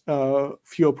has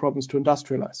fewer problems to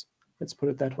industrialize. Let's put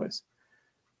it that way.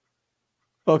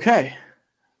 Okay,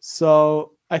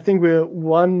 so I think we're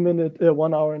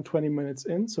 1 hour and 20 minutes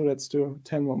in. So let's do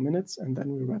 10 more minutes and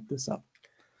then we wrap this up.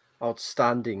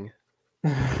 Outstanding.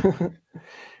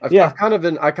 I've kind of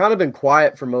been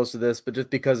quiet for most of this, but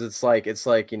just because it's like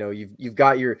you know, you've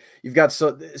got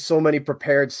so many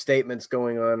prepared statements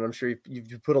going on. I'm sure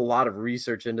you've put a lot of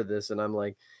research into this, and I'm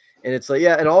like, and it's like,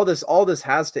 yeah, and all this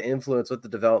has to influence with the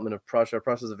development of Prussia.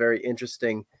 Prussia is a very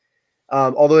interesting,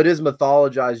 although it is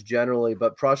mythologized generally,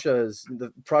 but Prussia's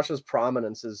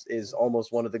prominence is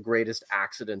almost one of the greatest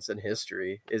accidents in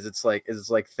history. It's like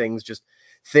things just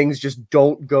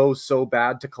don't go so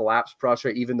bad to collapse Prussia,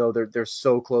 even though they're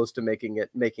so close to making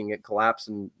it collapse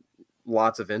in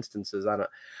lots of instances. I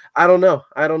don't know.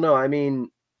 I mean,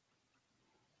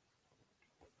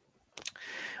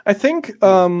 I think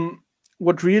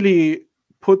what really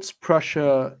puts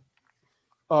Prussia,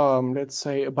 let's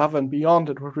say, above and beyond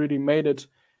it, what really made it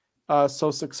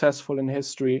so successful in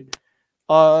history.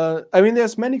 I mean,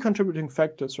 there's many contributing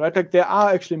factors, right? Like there are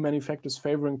actually many factors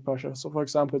favoring Prussia. So, for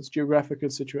example, its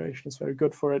geographical situation is very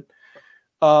good for it.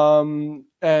 And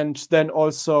then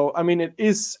also, I mean, it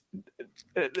is,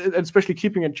 especially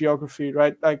keeping it geography,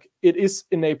 right? Like it is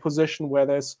in a position where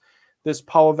there's this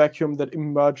power vacuum that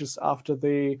emerges after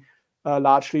the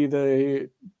largely the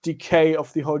decay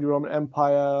of the Holy Roman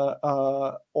Empire,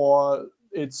 or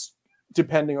it's,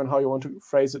 depending on how you want to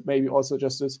phrase it, maybe also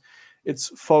just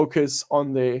its focus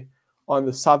on the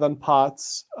southern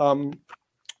parts,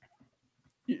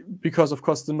 because of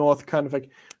course the north kind of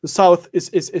like the south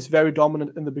is very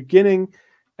dominant in the beginning,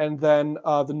 and then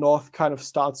the north kind of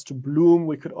starts to bloom,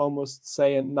 we could almost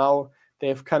say, and now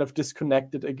they've kind of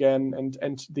disconnected again,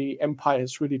 and the empire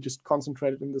is really just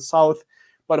concentrated in the south.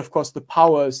 But of course, the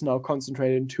power is now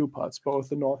concentrated in two parts, both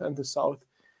the north and the south.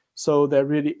 So there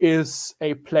really is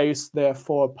a place there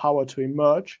for power to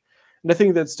emerge. And I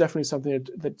think that's definitely something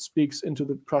that speaks into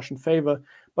the Prussian favor.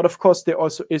 But of course, there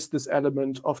also is this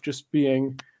element of just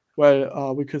being,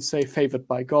 well, we could say favored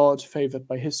by God, favored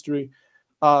by history,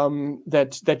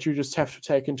 that you just have to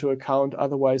take into account.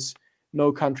 Otherwise,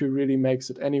 no country really makes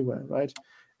it anywhere, right?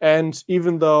 And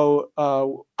even though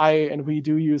we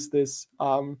do use this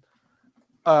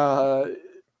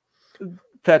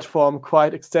platform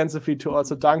quite extensively to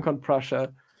also dunk on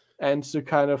Prussia and to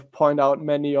kind of point out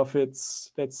many of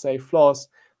its, let's say, flaws,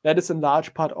 that is in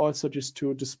large part also just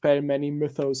to dispel many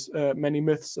myths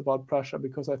about Prussia,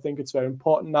 because I think it's very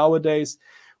important nowadays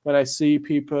when I see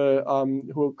people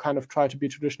who kind of try to be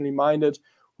traditionally minded,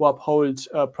 who uphold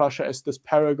Prussia as this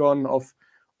paragon of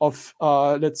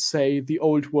let's say, the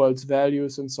old world's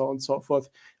values and so on and so forth.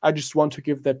 I just want to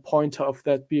give that pointer of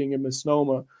that being a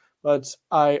misnomer. But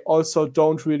I also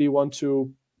don't really want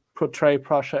to portray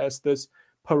Prussia as this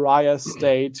pariah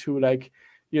state who, like,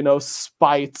 you know,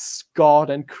 spites God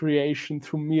and creation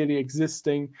through merely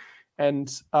existing and,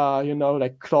 you know,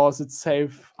 like claws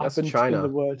itself up in the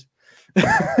world.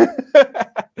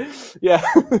 Yeah.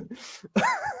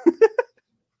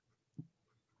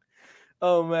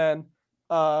 Oh, man.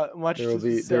 There will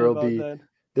be zero hatred.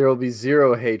 There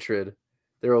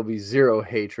will be zero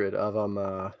hatred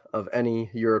of any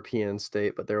European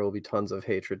state, but there will be tons of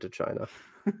hatred to China.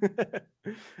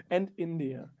 And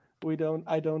India. I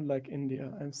don't like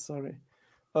India. I'm sorry.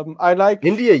 I like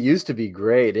India. Used to be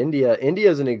great. India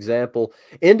is an example.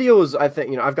 India was, I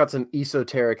think, you know, I've got some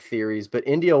esoteric theories, but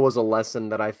India was a lesson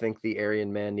that I think the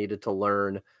Aryan man needed to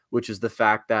learn, which is the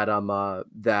fact that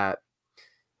that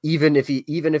even if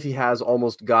he has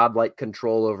almost godlike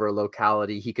control over a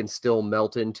locality, he can still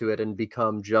melt into it and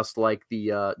become just like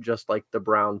the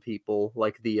brown people,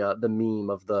 like the meme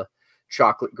of the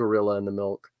chocolate gorilla in the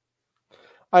milk.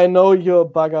 I know you're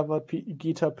Bhagavad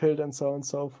Gita pilled and so on and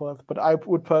so forth, but I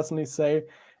would personally say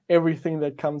everything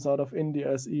that comes out of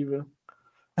India is evil.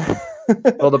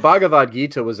 Well, the Bhagavad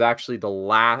Gita was actually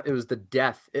it was the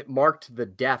death. It marked the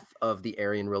death of the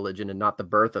Aryan religion and not the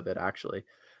birth of it, actually.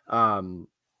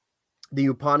 The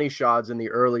Upanishads and the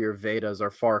earlier Vedas are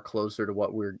far closer to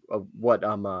what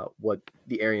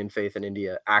the Aryan faith in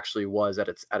India actually was at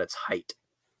its height.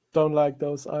 Don't like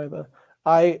those either.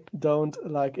 I don't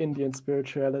like Indian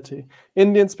spirituality.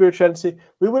 Indian spirituality,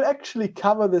 we will actually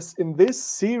cover this in this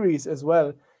series as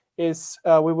well, is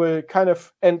we will kind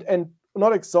of, and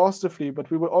not exhaustively,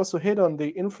 but we will also hit on the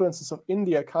influences of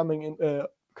India coming in,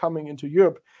 coming into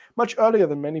Europe much earlier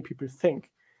than many people think.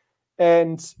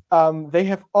 And they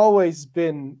have always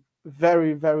been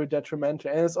very, very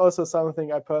detrimental. And it's also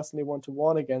something I personally want to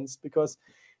warn against, because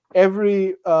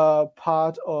every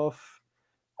part of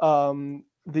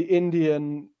the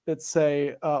Indian, let's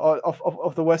say,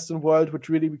 of the Western world, which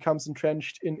really becomes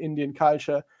entrenched in Indian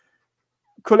culture,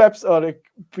 collapse or it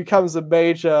becomes a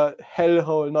major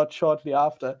hellhole not shortly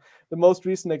after. The most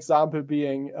recent example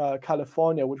being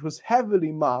California, which was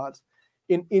heavily marred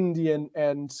in Indian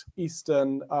and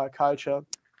Eastern culture.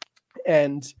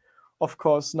 And of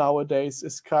course, nowadays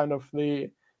is kind of the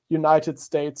United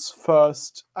States'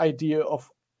 first idea of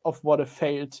what a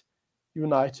failed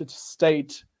United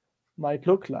State might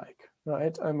look like,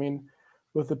 right? I mean,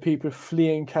 with the people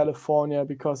fleeing California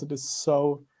because it is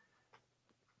so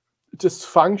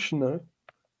dysfunctional.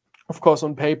 Of course,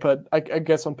 on paper, I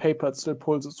guess on paper it still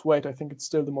pulls its weight. I think it's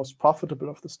still the most profitable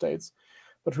of the states,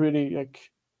 but really,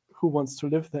 like, who wants to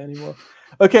live there anymore?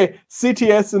 Okay,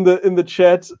 CTS in the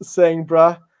chat saying,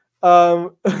 bruh. I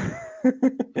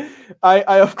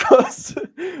of course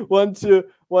want to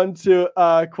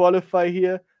qualify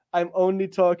here. I'm only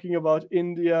talking about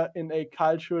India in a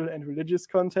cultural and religious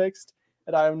context,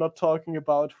 and I am not talking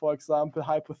about, for example,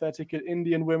 hypothetical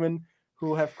Indian women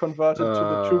who have converted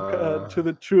to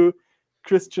the true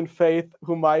Christian faith,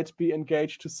 who might be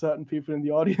engaged to certain people in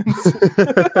the audience.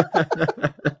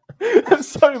 I'm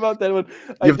sorry about that one.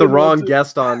 You have the wrong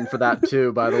guest on for that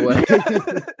too, by the way.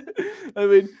 Yeah. I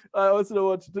mean, I also don't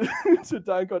want to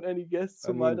dunk on any guests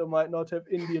who might or might not have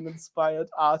Indian-inspired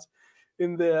art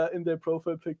in their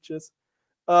profile pictures.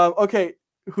 Okay,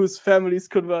 whose families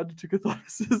converted to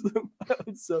Catholicism. I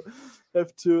also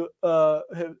have to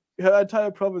her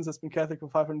entire province has been Catholic for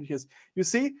 500 years. You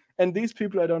see, and these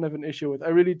people I don't have an issue with. I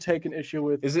really take an issue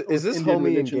with. Is this Indian homie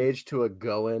religion. engaged to a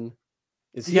Goan?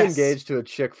 Is he engaged to a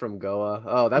chick from Goa?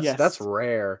 Oh, that's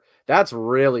rare. That's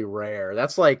really rare.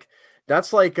 That's like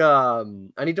I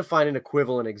need to find an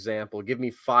equivalent example. Give me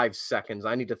 5 seconds.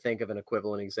 I need to think of an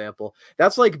equivalent example.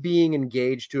 That's like being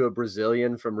engaged to a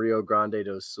Brazilian from Rio Grande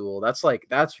do Sul. That's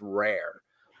rare.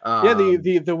 Yeah,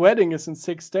 the wedding is in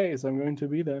 6 days. I'm going to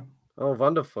be there. Oh,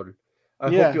 wonderful.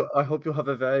 I hope you have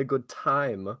a very good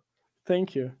time.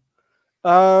 Thank you.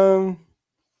 So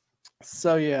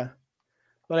yeah.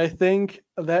 But I think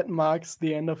that marks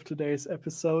the end of today's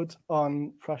episode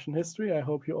on Prussian history. I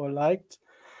hope you all liked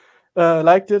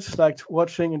it,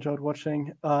 enjoyed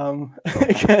watching.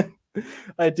 Again,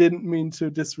 I didn't mean to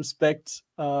disrespect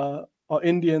or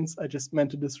Indians. I just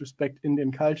meant to disrespect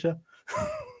Indian culture.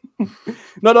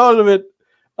 Not all of it.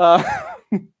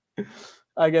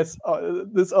 I guess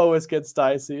this always gets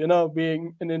dicey. You know,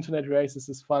 being an internet racist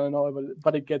is fun and all,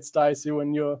 but it gets dicey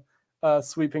when your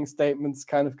sweeping statements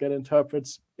kind of get interpreted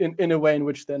in a way in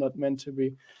which they're not meant to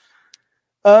be.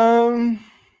 And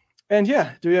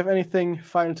yeah, do you have anything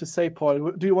final to say,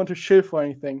 Paul? Do you want to shill for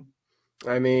anything?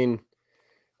 I mean,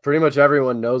 pretty much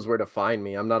everyone knows where to find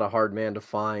me. I'm not a hard man to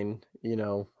find, you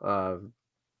know,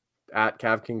 at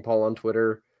CavKingPaul on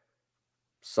Twitter,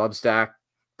 Substack,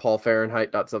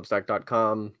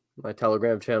 paulfahrenheit.substack.com. My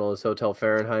Telegram channel is Hotel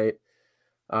Fahrenheit.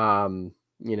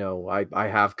 You know, I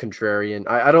have contrarian.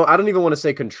 I don't even want to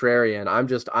say contrarian.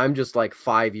 I'm just like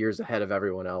 5 years ahead of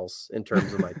everyone else in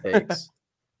terms of my takes.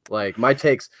 Like my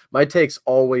takes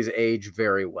always age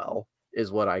very well,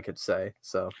 is what I could say.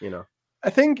 So, you know, I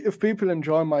think if people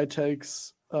enjoy my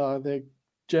takes, they're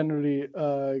generally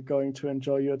going to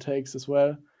enjoy your takes as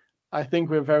well. I think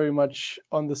we're very much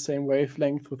on the same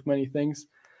wavelength with many things.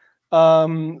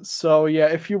 So yeah,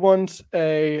 if you want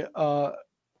an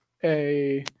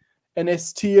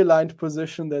ST-aligned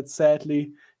position that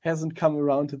sadly hasn't come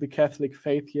around to the Catholic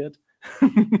faith yet,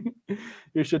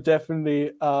 you should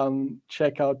definitely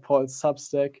check out Paul's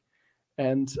Substack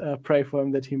and pray for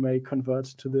him that he may convert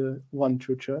to the one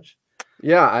true church.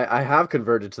 Yeah, I have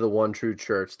converted to the one true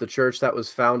church, the church that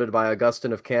was founded by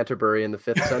Augustine of Canterbury in the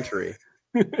 5th century.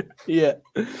 Yeah.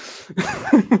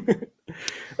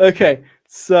 Okay,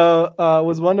 so it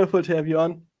was wonderful to have you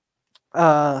on.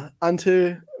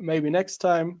 Until maybe next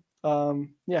time.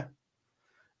 Yeah.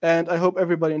 And I hope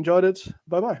everybody enjoyed it.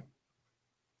 Bye-bye.